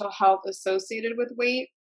mental health associated with weight.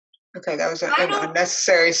 Okay, that was an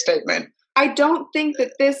unnecessary statement. I don't think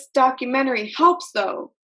that this documentary helps,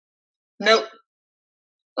 though. Nope.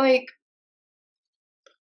 Like,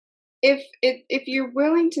 if you're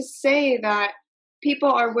willing to say that people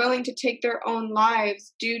are willing to take their own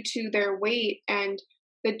lives due to their weight and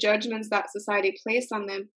the judgments that society placed on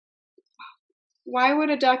them, why would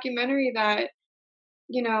a documentary that,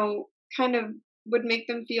 kind of would make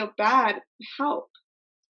them feel bad help?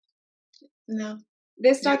 No.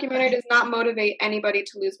 This documentary does not motivate anybody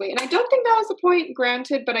to lose weight. And I don't think that was the point,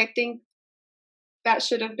 granted, but I think that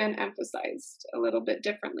should have been emphasized a little bit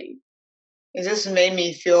differently. It just made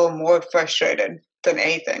me feel more frustrated than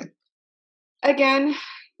anything. Again,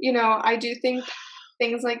 I do think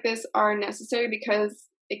things like this are necessary because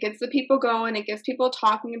it gets the people going, it gets people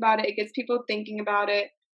talking about it, it gets people thinking about it.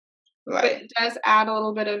 Right. But it does add a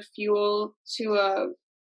little bit of fuel to a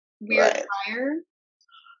weird fire.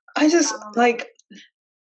 I just like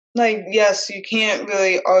yes, you can't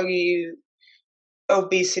really argue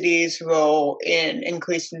obesity's role in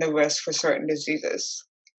increasing the risk for certain diseases.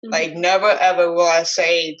 Like, never ever will I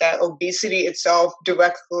say that obesity itself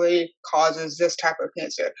directly causes this type of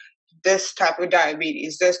cancer, this type of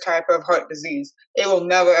diabetes, this type of heart disease. It will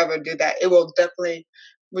never ever do that. It will definitely,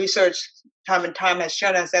 research time and time has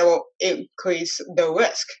shown us that will increase the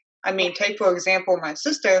risk. I mean, take for example my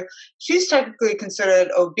sister. She's technically considered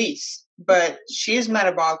obese, but she's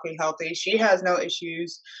metabolically healthy. She has no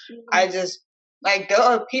issues. I just, like, there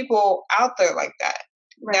are people out there like that.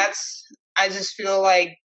 Right. I just feel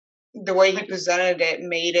like the way he presented it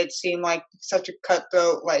made it seem like such a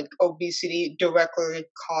cutthroat, like obesity directly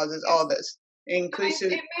causes all this. It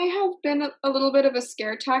may have been a little bit of a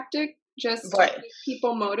scare tactic, just to keep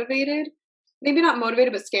people motivated. Maybe not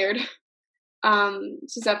motivated, but scared.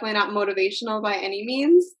 It's definitely not motivational by any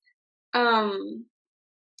means.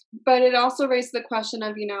 But it also raised the question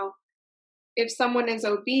of, if someone is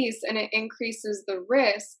obese and it increases the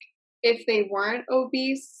risk, if they weren't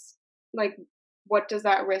obese, like, what does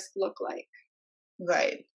that risk look like?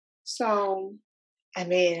 Right. So, I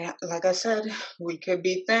mean, like I said, we could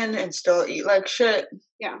be thin and still eat like shit.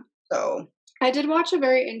 Yeah. So I did watch a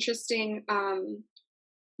very interesting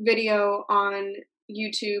video on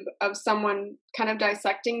YouTube of someone kind of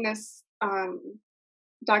dissecting this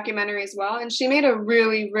documentary as well, and she made a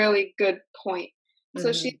really, really good point.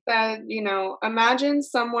 So she said, imagine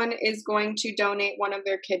someone is going to donate one of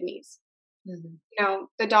their kidneys.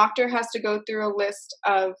 The doctor has to go through a list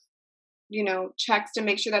of, checks to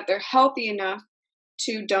make sure that they're healthy enough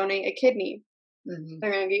to donate a kidney.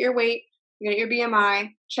 They're going to get your weight, you get your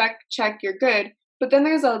BMI, check, you're good. But then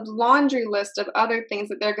there's a laundry list of other things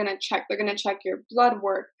that they're going to check. They're going to check your blood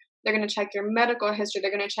work. They're going to check your medical history.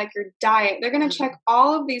 They're going to check your diet. They're going to check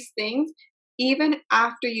all of these things even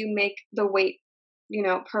after you make the weight,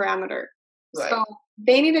 parameter. Right. So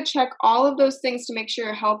they need to check all of those things to make sure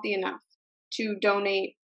you're healthy enough to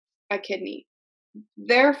donate a kidney.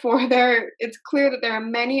 Therefore, it's clear that there are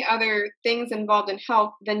many other things involved in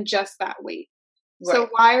health than just that weight. Right. So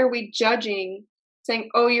why are we judging, saying,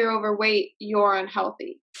 oh, you're overweight, you're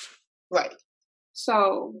unhealthy? Right.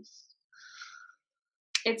 So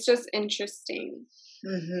it's just interesting.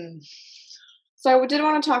 So we did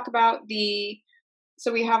want to talk about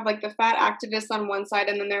so we have like the fat activists on one side,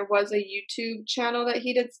 and then there was a YouTube channel that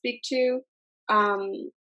he did speak to.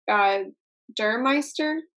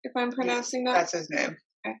 Dermeister, if I'm pronouncing that. That's his name.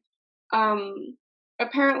 Okay.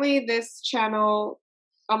 Apparently this channel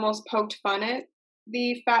almost poked fun at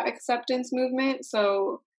the fat acceptance movement.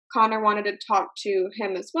 So Connor wanted to talk to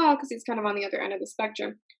him as well because he's kind of on the other end of the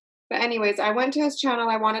spectrum. But anyways, I went to his channel.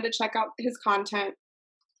 I wanted to check out his content.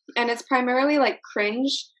 And it's primarily like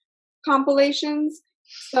cringe compilations.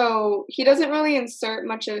 So he doesn't really insert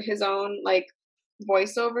much of his own like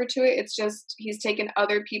voiceover to it. It's just he's taken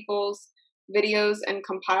other people's videos and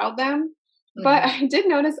compiled them. But I did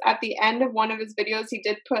notice at the end of one of his videos, he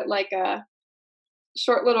did put like a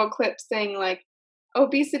short little clip saying like,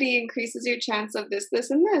 obesity increases your chance of this, this,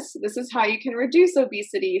 and this. This is how you can reduce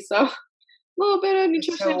obesity. So a little bit of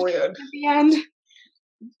nutrition at the end.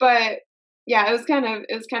 But yeah, it was kind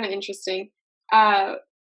of interesting.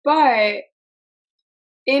 But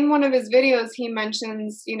in one of his videos, he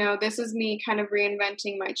mentions, this is me kind of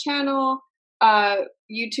reinventing my channel.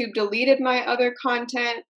 YouTube deleted my other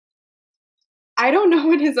content. I don't know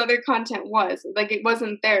what his other content was. Like, it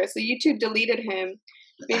wasn't there. So YouTube deleted him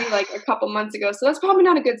maybe like a couple months ago. So that's probably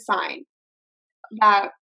not a good sign. I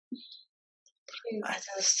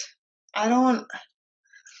don't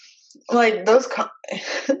like those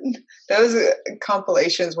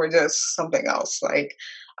compilations were just something else. Like,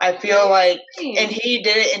 I feel like, and he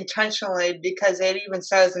did it intentionally because it even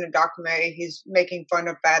says in the documentary he's making fun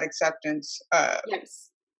of fat acceptance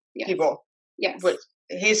people. Yes. But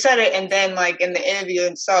he said it, and then like in the interview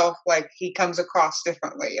itself, like he comes across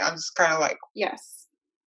differently. I'm just kind of like, yes.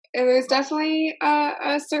 And there's definitely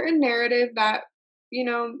a certain narrative that,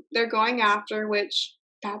 they're going after, which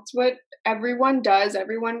that's what everyone does.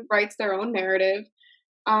 Everyone writes their own narrative.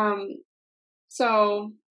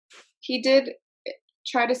 So he did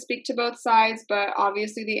try to speak to both sides, but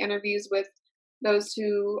obviously the interviews with those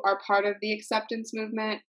who are part of the acceptance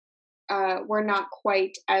movement were not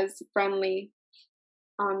quite as friendly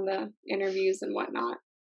on the interviews and whatnot.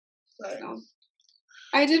 Right. So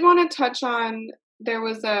I did want to touch on, there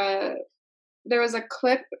was a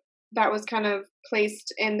clip that was kind of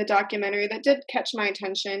placed in the documentary that did catch my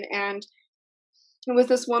attention, and it was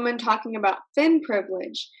this woman talking about thin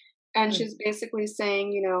privilege, and she's basically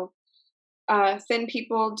saying, thin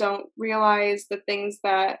people don't realize the things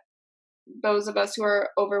that those of us who are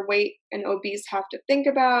overweight and obese have to think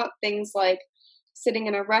about, things like sitting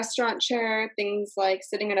in a restaurant chair, things like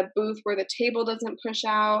sitting in a booth where the table doesn't push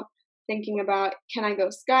out, thinking about, can I go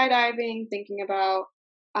skydiving, thinking about,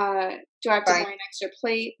 do I have to buy an extra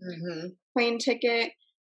plane ticket?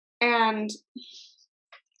 And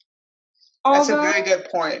that's a very good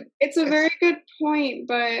point. It's a very good point,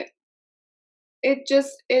 but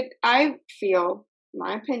I feel,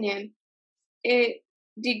 my opinion, it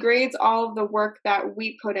degrades all of the work that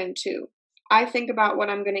we put into. I think about what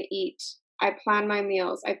I'm going to eat. I plan my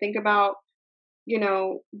meals. I think about,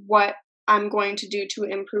 what I'm going to do to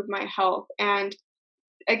improve my health. And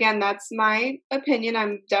again, that's my opinion.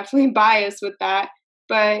 I'm definitely biased with that,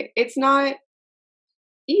 but it's not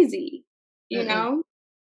easy, you know?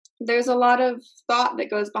 There's a lot of thought that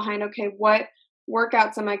goes behind, okay, what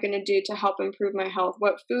workouts am I going to do to help improve my health?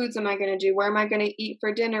 What foods am I going to do? Where am I going to eat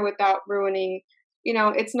for dinner without ruining,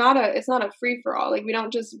 it's not a free for all. Like, we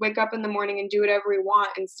don't just wake up in the morning and do whatever we want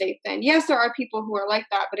and stay thin. Yes, there are people who are like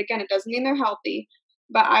that, but again, it doesn't mean they're healthy.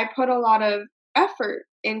 But I put a lot of effort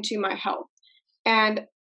into my health, and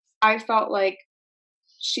I felt like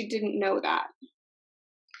she didn't know that.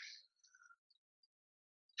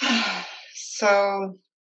 So,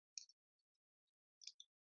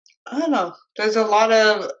 I don't know. There's a lot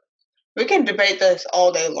of, we can debate this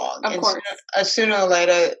all day long. Of course. Sooner or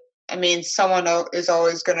later, I mean, someone is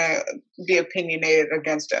always going to be opinionated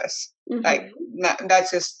against us. Like,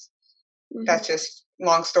 that's just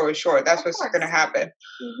long story short, that's Of what's course. going to happen.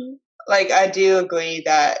 Mm-hmm. Like, I do agree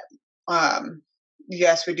that,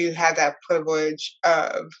 yes, we do have that privilege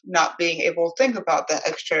of not being able to think about the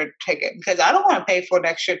extra ticket, because I don't want to pay for an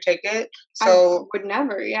extra ticket. So I would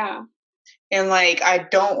never, yeah. And like, I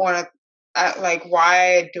don't want to, like,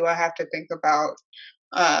 why do I have to think about,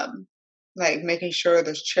 like making sure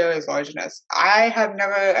this chair is large enough? I have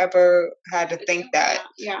never ever had to think that.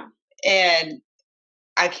 Yeah. And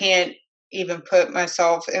I can't even put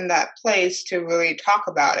myself in that place to really talk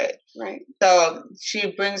about it. Right. So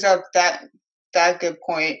she brings up that good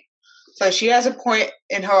point. So she has a point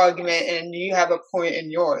in her argument, and you have a point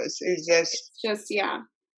in yours. It's just yeah.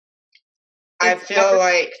 I feel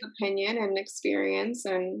like opinion and experience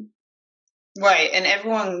and right, and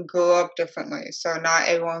everyone grew up differently. So not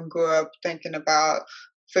everyone grew up thinking about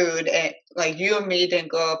food, and like you and me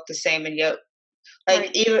didn't grow up the same, and yet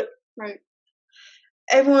like even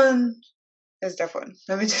everyone is different.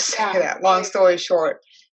 Let me just say that. Long story short,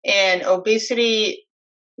 and obesity,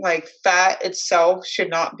 like fat itself, should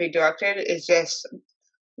not be directed. It's just,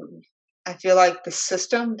 I feel like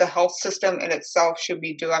the health system in itself should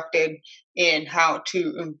be directed in how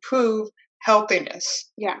to improve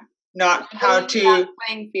healthiness. Yeah. Not how to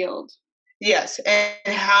playing field. Yes,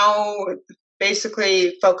 and how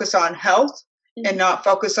basically focus on health and not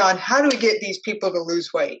focus on how do we get these people to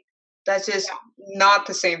lose weight. That's just not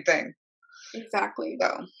the same thing. Exactly.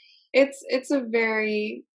 So it's a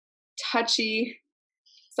very touchy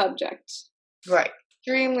subject. Right.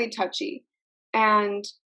 Extremely touchy. And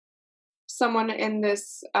someone in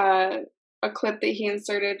this a clip that he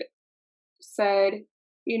inserted said,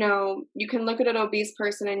 you know, you can look at an obese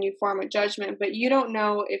person and you form a judgment, but you don't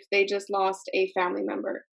know if they just lost a family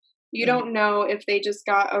member. You don't know if they just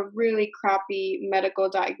got a really crappy medical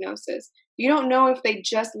diagnosis. You don't know if they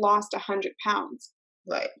just lost 100 pounds.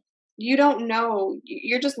 Right. You don't know.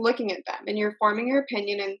 You're just looking at them and you're forming your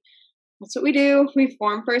opinion, and that's what we do. We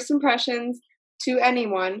form first impressions to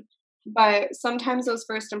anyone, but sometimes those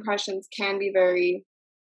first impressions can be very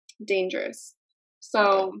dangerous.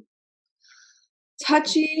 So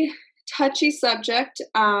touchy subject.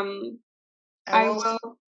 I will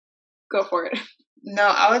go for it. No,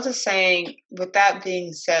 I was just saying, with that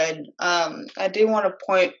being said, I do want to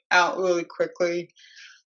point out really quickly,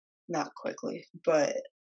 not quickly, but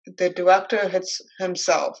the director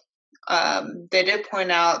himself, they did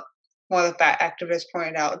point out, one of the fat activists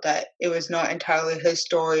pointed out that it was not entirely his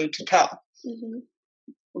story to tell.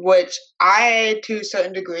 Which I, to a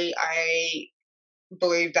certain degree, I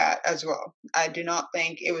believe that as well. I do not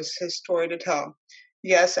think it was his story to tell.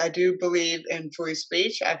 Yes, I do believe in free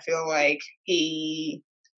speech. I feel like he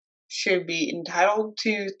should be entitled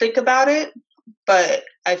to think about it, but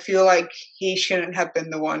I feel like he shouldn't have been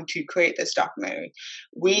the one to create this documentary.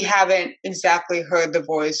 We haven't exactly heard the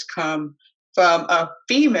voice come from a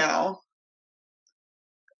female,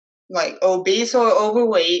 like obese or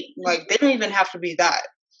overweight, like they don't even have to be that,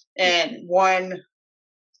 and one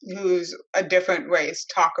who's a different race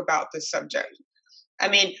talk about this subject. I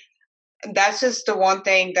mean, that's just the one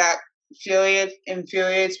thing that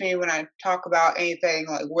infuriates me when I talk about anything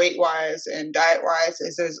like weight-wise and diet-wise,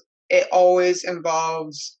 is it always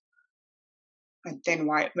involves a thin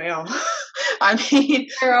white male. I mean,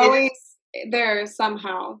 they're always there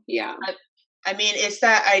somehow. Yeah. I mean, it's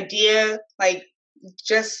that idea, like,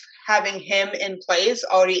 just having him in place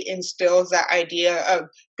already instills that idea of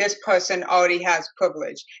this person already has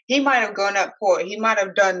privilege. He might have grown up poor. He might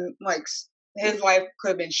have done, like, his life could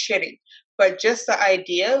have been shitty. But just the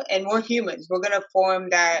idea, and we're humans, we're going to form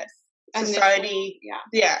that society.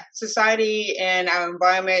 Society and our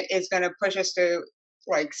environment is going to push us to,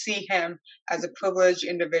 like, see him as a privileged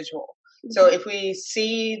individual. So if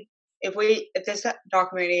this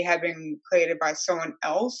documentary had been created by someone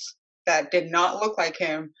else that did not look like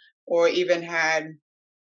him or even had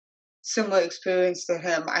similar experience to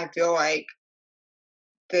him, I feel like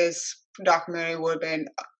this documentary would have been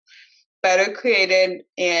better created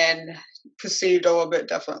and perceived a little bit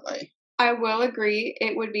differently. I will agree.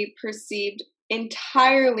 It would be perceived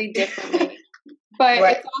entirely differently. But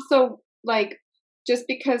it's also like, just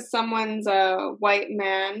because someone's a white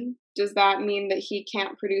man, does that mean that he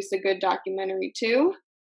can't produce a good documentary too?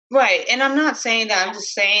 Right. And I'm not saying that. I'm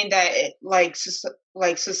just saying that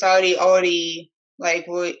society already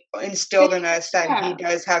instilled in us that he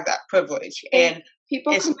does have that privilege. And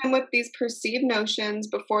people come in with these perceived notions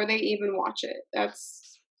before they even watch it.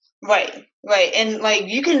 That's right. And like,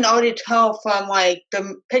 you can already tell from like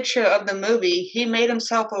the picture of the movie, he made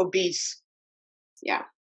himself obese. Yeah.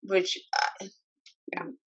 Which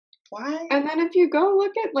why? And then if you go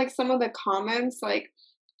look at like some of the comments, like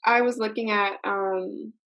I was looking at,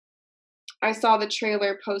 I saw the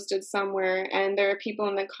trailer posted somewhere, and there are people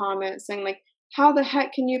in the comments saying, like, how the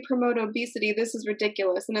heck can you promote obesity? This is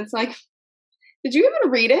ridiculous. And it's like, did you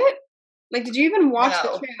even read it? Like, did you even watch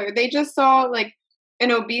the trailer? They just saw, like,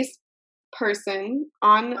 an obese person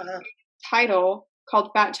on a title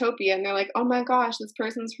called Fat-Topia, and they're like, oh my gosh, this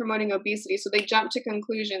person's promoting obesity. So they jump to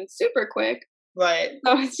conclusions super quick. Right.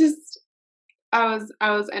 So it's just,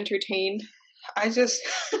 I was entertained. I just,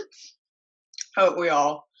 we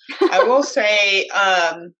all. I will say,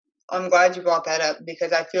 I'm glad you brought that up,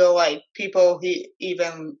 because I feel like people who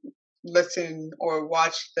even listen or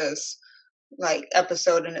watch this like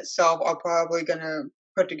episode in itself are probably gonna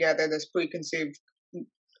put together this preconceived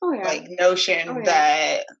like notion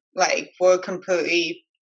that like we're completely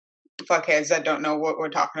fuckheads that don't know what we're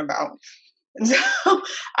talking about. And so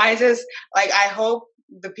I just like, I hope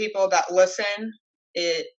the people that listen,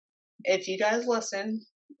 if you guys listen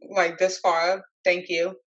like this far, thank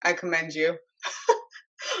you. I commend you.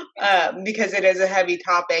 Because it is a heavy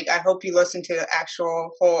topic. I hope you listen to the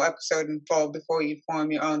actual whole episode in full before you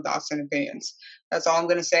form your own thoughts and opinions. That's all I'm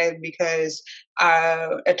going to say, because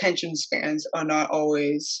our attention spans are not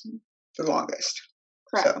always the longest.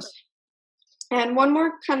 Correct. So. And one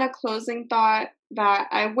more kind of closing thought that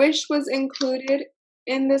I wish was included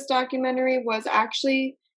in this documentary was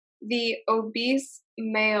actually the obese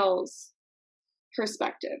male's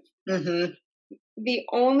perspective. Mm-hmm. The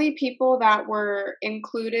only people that were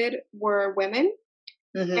included were women.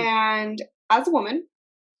 Mm-hmm. And as a woman,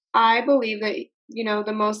 I believe that, you know,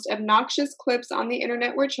 the most obnoxious clips on the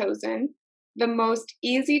internet were chosen, the most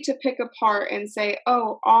easy to pick apart and say,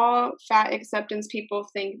 oh, all fat acceptance people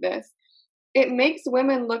think this. It makes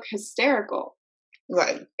women look hysterical.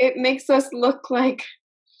 Right. It makes us look like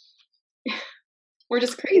we're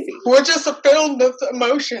just crazy. We're just filled with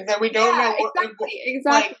emotions that we don't know exactly.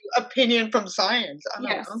 Like opinion from science. I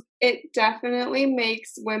don't know. It definitely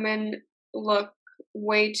makes women look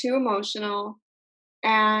way too emotional,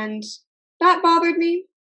 and that bothered me,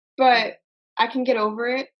 but I can get over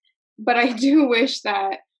it. But I do wish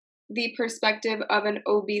that the perspective of an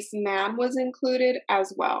obese man was included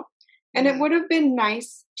as well. And it would have been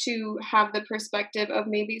nice to have the perspective of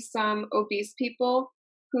maybe some obese people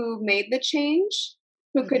who made the change,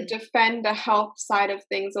 who could defend the health side of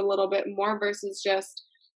things a little bit more versus just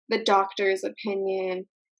the doctor's opinion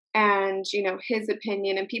and, you know, his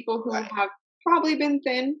opinion, and people who have probably been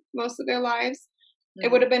thin most of their lives.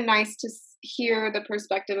 It would have been nice to hear the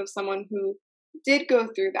perspective of someone who did go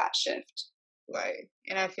through that shift. Right.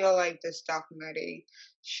 And I feel like this documentary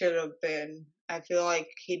should have been, I feel like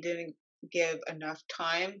he didn't give enough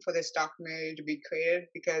time for this documentary to be created,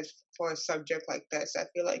 because for a subject like this, I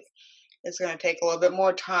feel like it's going to take a little bit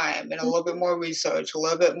more time and a little bit more research, a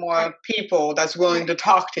little bit more people that's willing to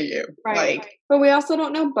talk to you. Right. But we also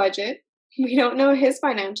don't know budget. We don't know his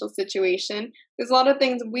financial situation. There's a lot of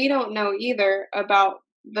things we don't know either about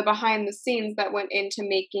the behind the scenes that went into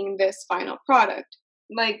making this final product.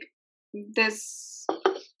 Like, this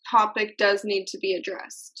topic does need to be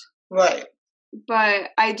addressed. Right.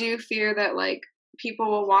 But I do fear that, like, people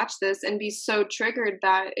will watch this and be so triggered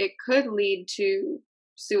that it could lead to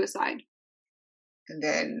suicide. And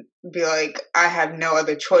then be like, I have no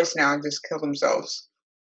other choice now, and just kill themselves.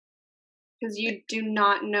 Because you do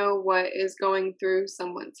not know what is going through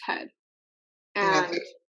someone's head. And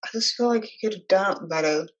I just feel like he could have done it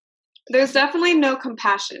better. There's definitely no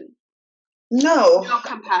compassion. No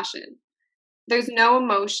compassion. There's no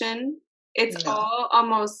emotion. It's all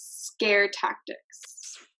almost scare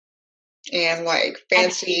tactics. And like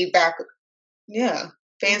fancy background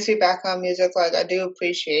music. Like, I do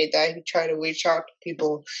appreciate that he tried to reach out to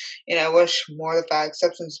people. And I wish more of the fat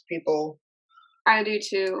acceptance people. I do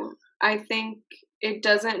too. I think it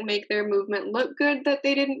doesn't make their movement look good that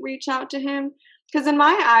they didn't reach out to him. Because in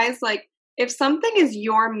my eyes, like, if something is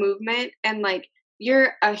your movement and like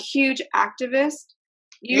you're a huge activist,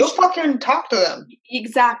 you'll fucking talk to them.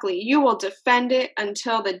 Exactly. You will defend it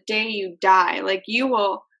until the day you die. Like, you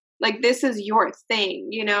will, like, this is your thing,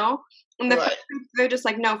 you know? And they're just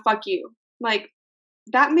like, no, fuck you. Like,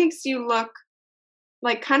 that makes you look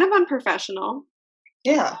like kind of unprofessional.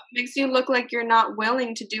 Yeah. Makes you look like you're not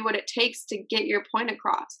willing to do what it takes to get your point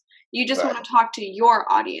across. You just want to talk to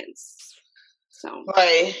your audience. So.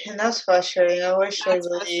 Right. And that's frustrating. I wish I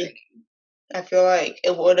feel like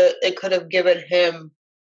it could have given him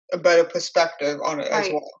a better perspective on it as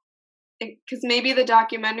well. Because maybe the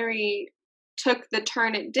documentary took the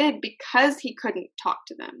turn it did because he couldn't talk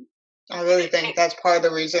to them. I really think that's part of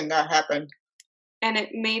the reason that happened. And it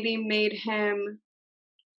maybe made him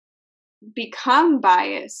become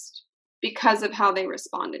biased because of how they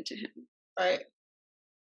responded to him. Right.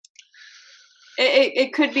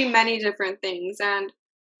 It could be many different things, and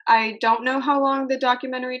I don't know how long the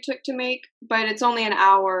documentary took to make, but it's only an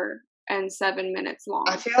hour and 7 minutes long.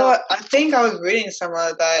 I think I was reading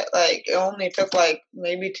somewhere that like it only took like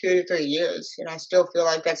maybe 2 to 3 years, and I still feel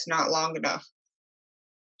like that's not long enough.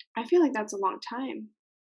 I feel like that's a long time.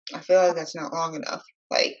 I feel like that's not long enough.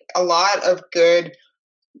 Like a lot of good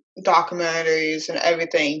documentaries and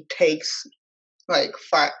everything takes like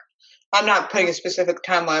I'm not putting a specific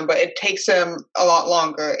timeline, but it takes them a lot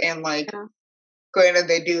longer. And like, granted,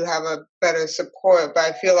 they do have a better support, but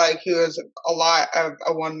I feel like he was a lot of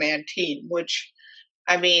a one-man team, which,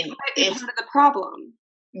 I mean, might be part of the problem.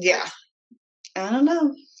 Yeah, I don't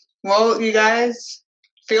know. Well, you guys,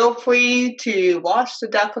 feel free to watch the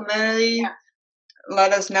documentary. Yeah.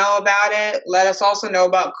 Let us know about it. Let us also know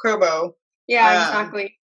about Kurbo. Yeah,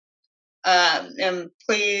 exactly. And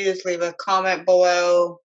please leave a comment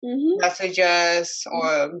below. Message us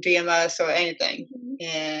or DM us or anything.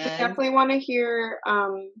 And I definitely want to hear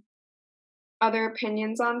other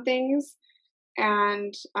opinions on things,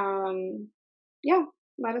 and yeah,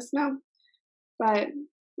 let us know. But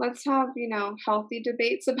let's have, healthy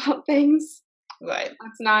debates about things. Right.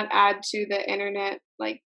 Let's not add to the internet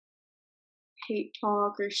like hate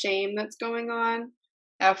talk or shame that's going on.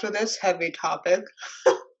 After this heavy topic,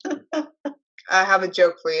 I have a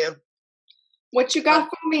joke for you. What you got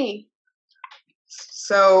for me?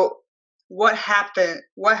 So, what happened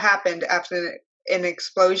after an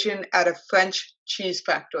explosion at a French cheese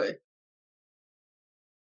factory?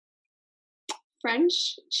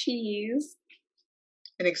 French cheese.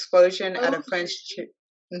 An explosion at a French cheese.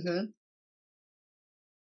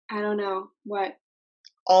 I don't know. What?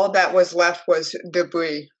 All that was left was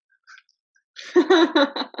debris.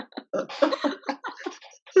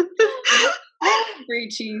 Free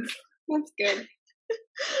cheese. That's good.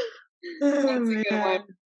 That's a good one.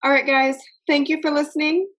 All right, guys. Thank you for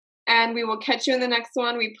listening, and we will catch you in the next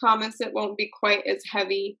one. We promise it won't be quite as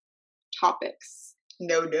heavy topics.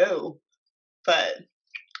 No. But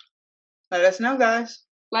let us know, guys.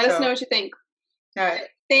 Let us know what you think. All right.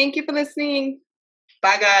 Thank you for listening.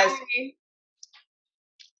 Bye, guys. Bye.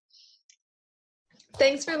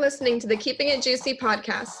 Thanks for listening to the Keeping It Juicy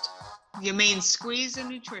podcast. Your main squeeze in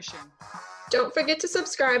nutrition. Don't forget to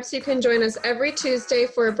subscribe so you can join us every Tuesday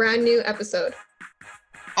for a brand new episode.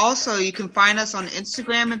 Also, you can find us on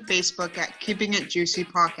Instagram and Facebook at Keeping It Juicy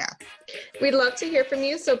Podcast. We'd love to hear from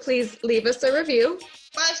you, so please leave us a review.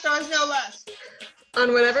 5 stars, no less.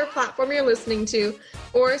 On whatever platform you're listening to,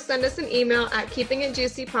 or send us an email at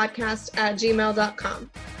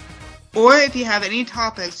keepingitjuicypodcast@gmail.com. Or if you have any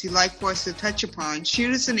topics you'd like for us to touch upon,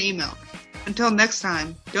 shoot us an email. Until next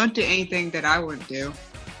time, don't do anything that I wouldn't do.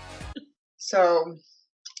 So,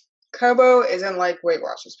 Kurbo isn't like Weight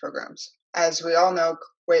Watchers programs. As we all know,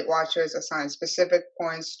 Weight Watchers assign specific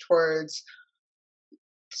points towards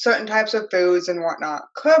certain types of foods and whatnot.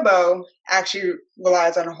 Kurbo actually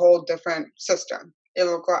relies on a whole different system. It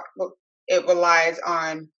relies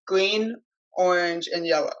on green, orange, and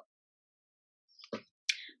yellow.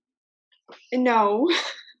 No.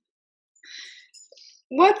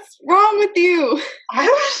 What's wrong with you? I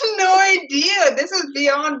have no idea. This is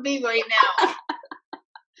beyond me right now.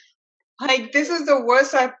 Like, this is the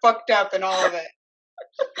worst I fucked up in all of it.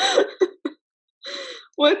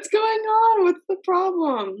 What's going on? What's the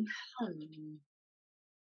problem?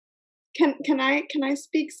 Can I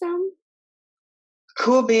speak some?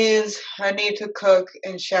 Cool beans. I need to cook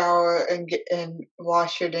and shower and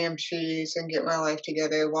wash your damn shoes and get my life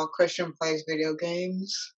together while Christian plays video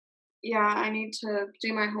games. Yeah, I need to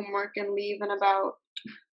do my homework and leave in about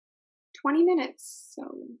 20 minutes. So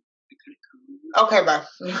I gotta go. Okay, bye.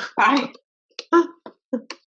 Bye.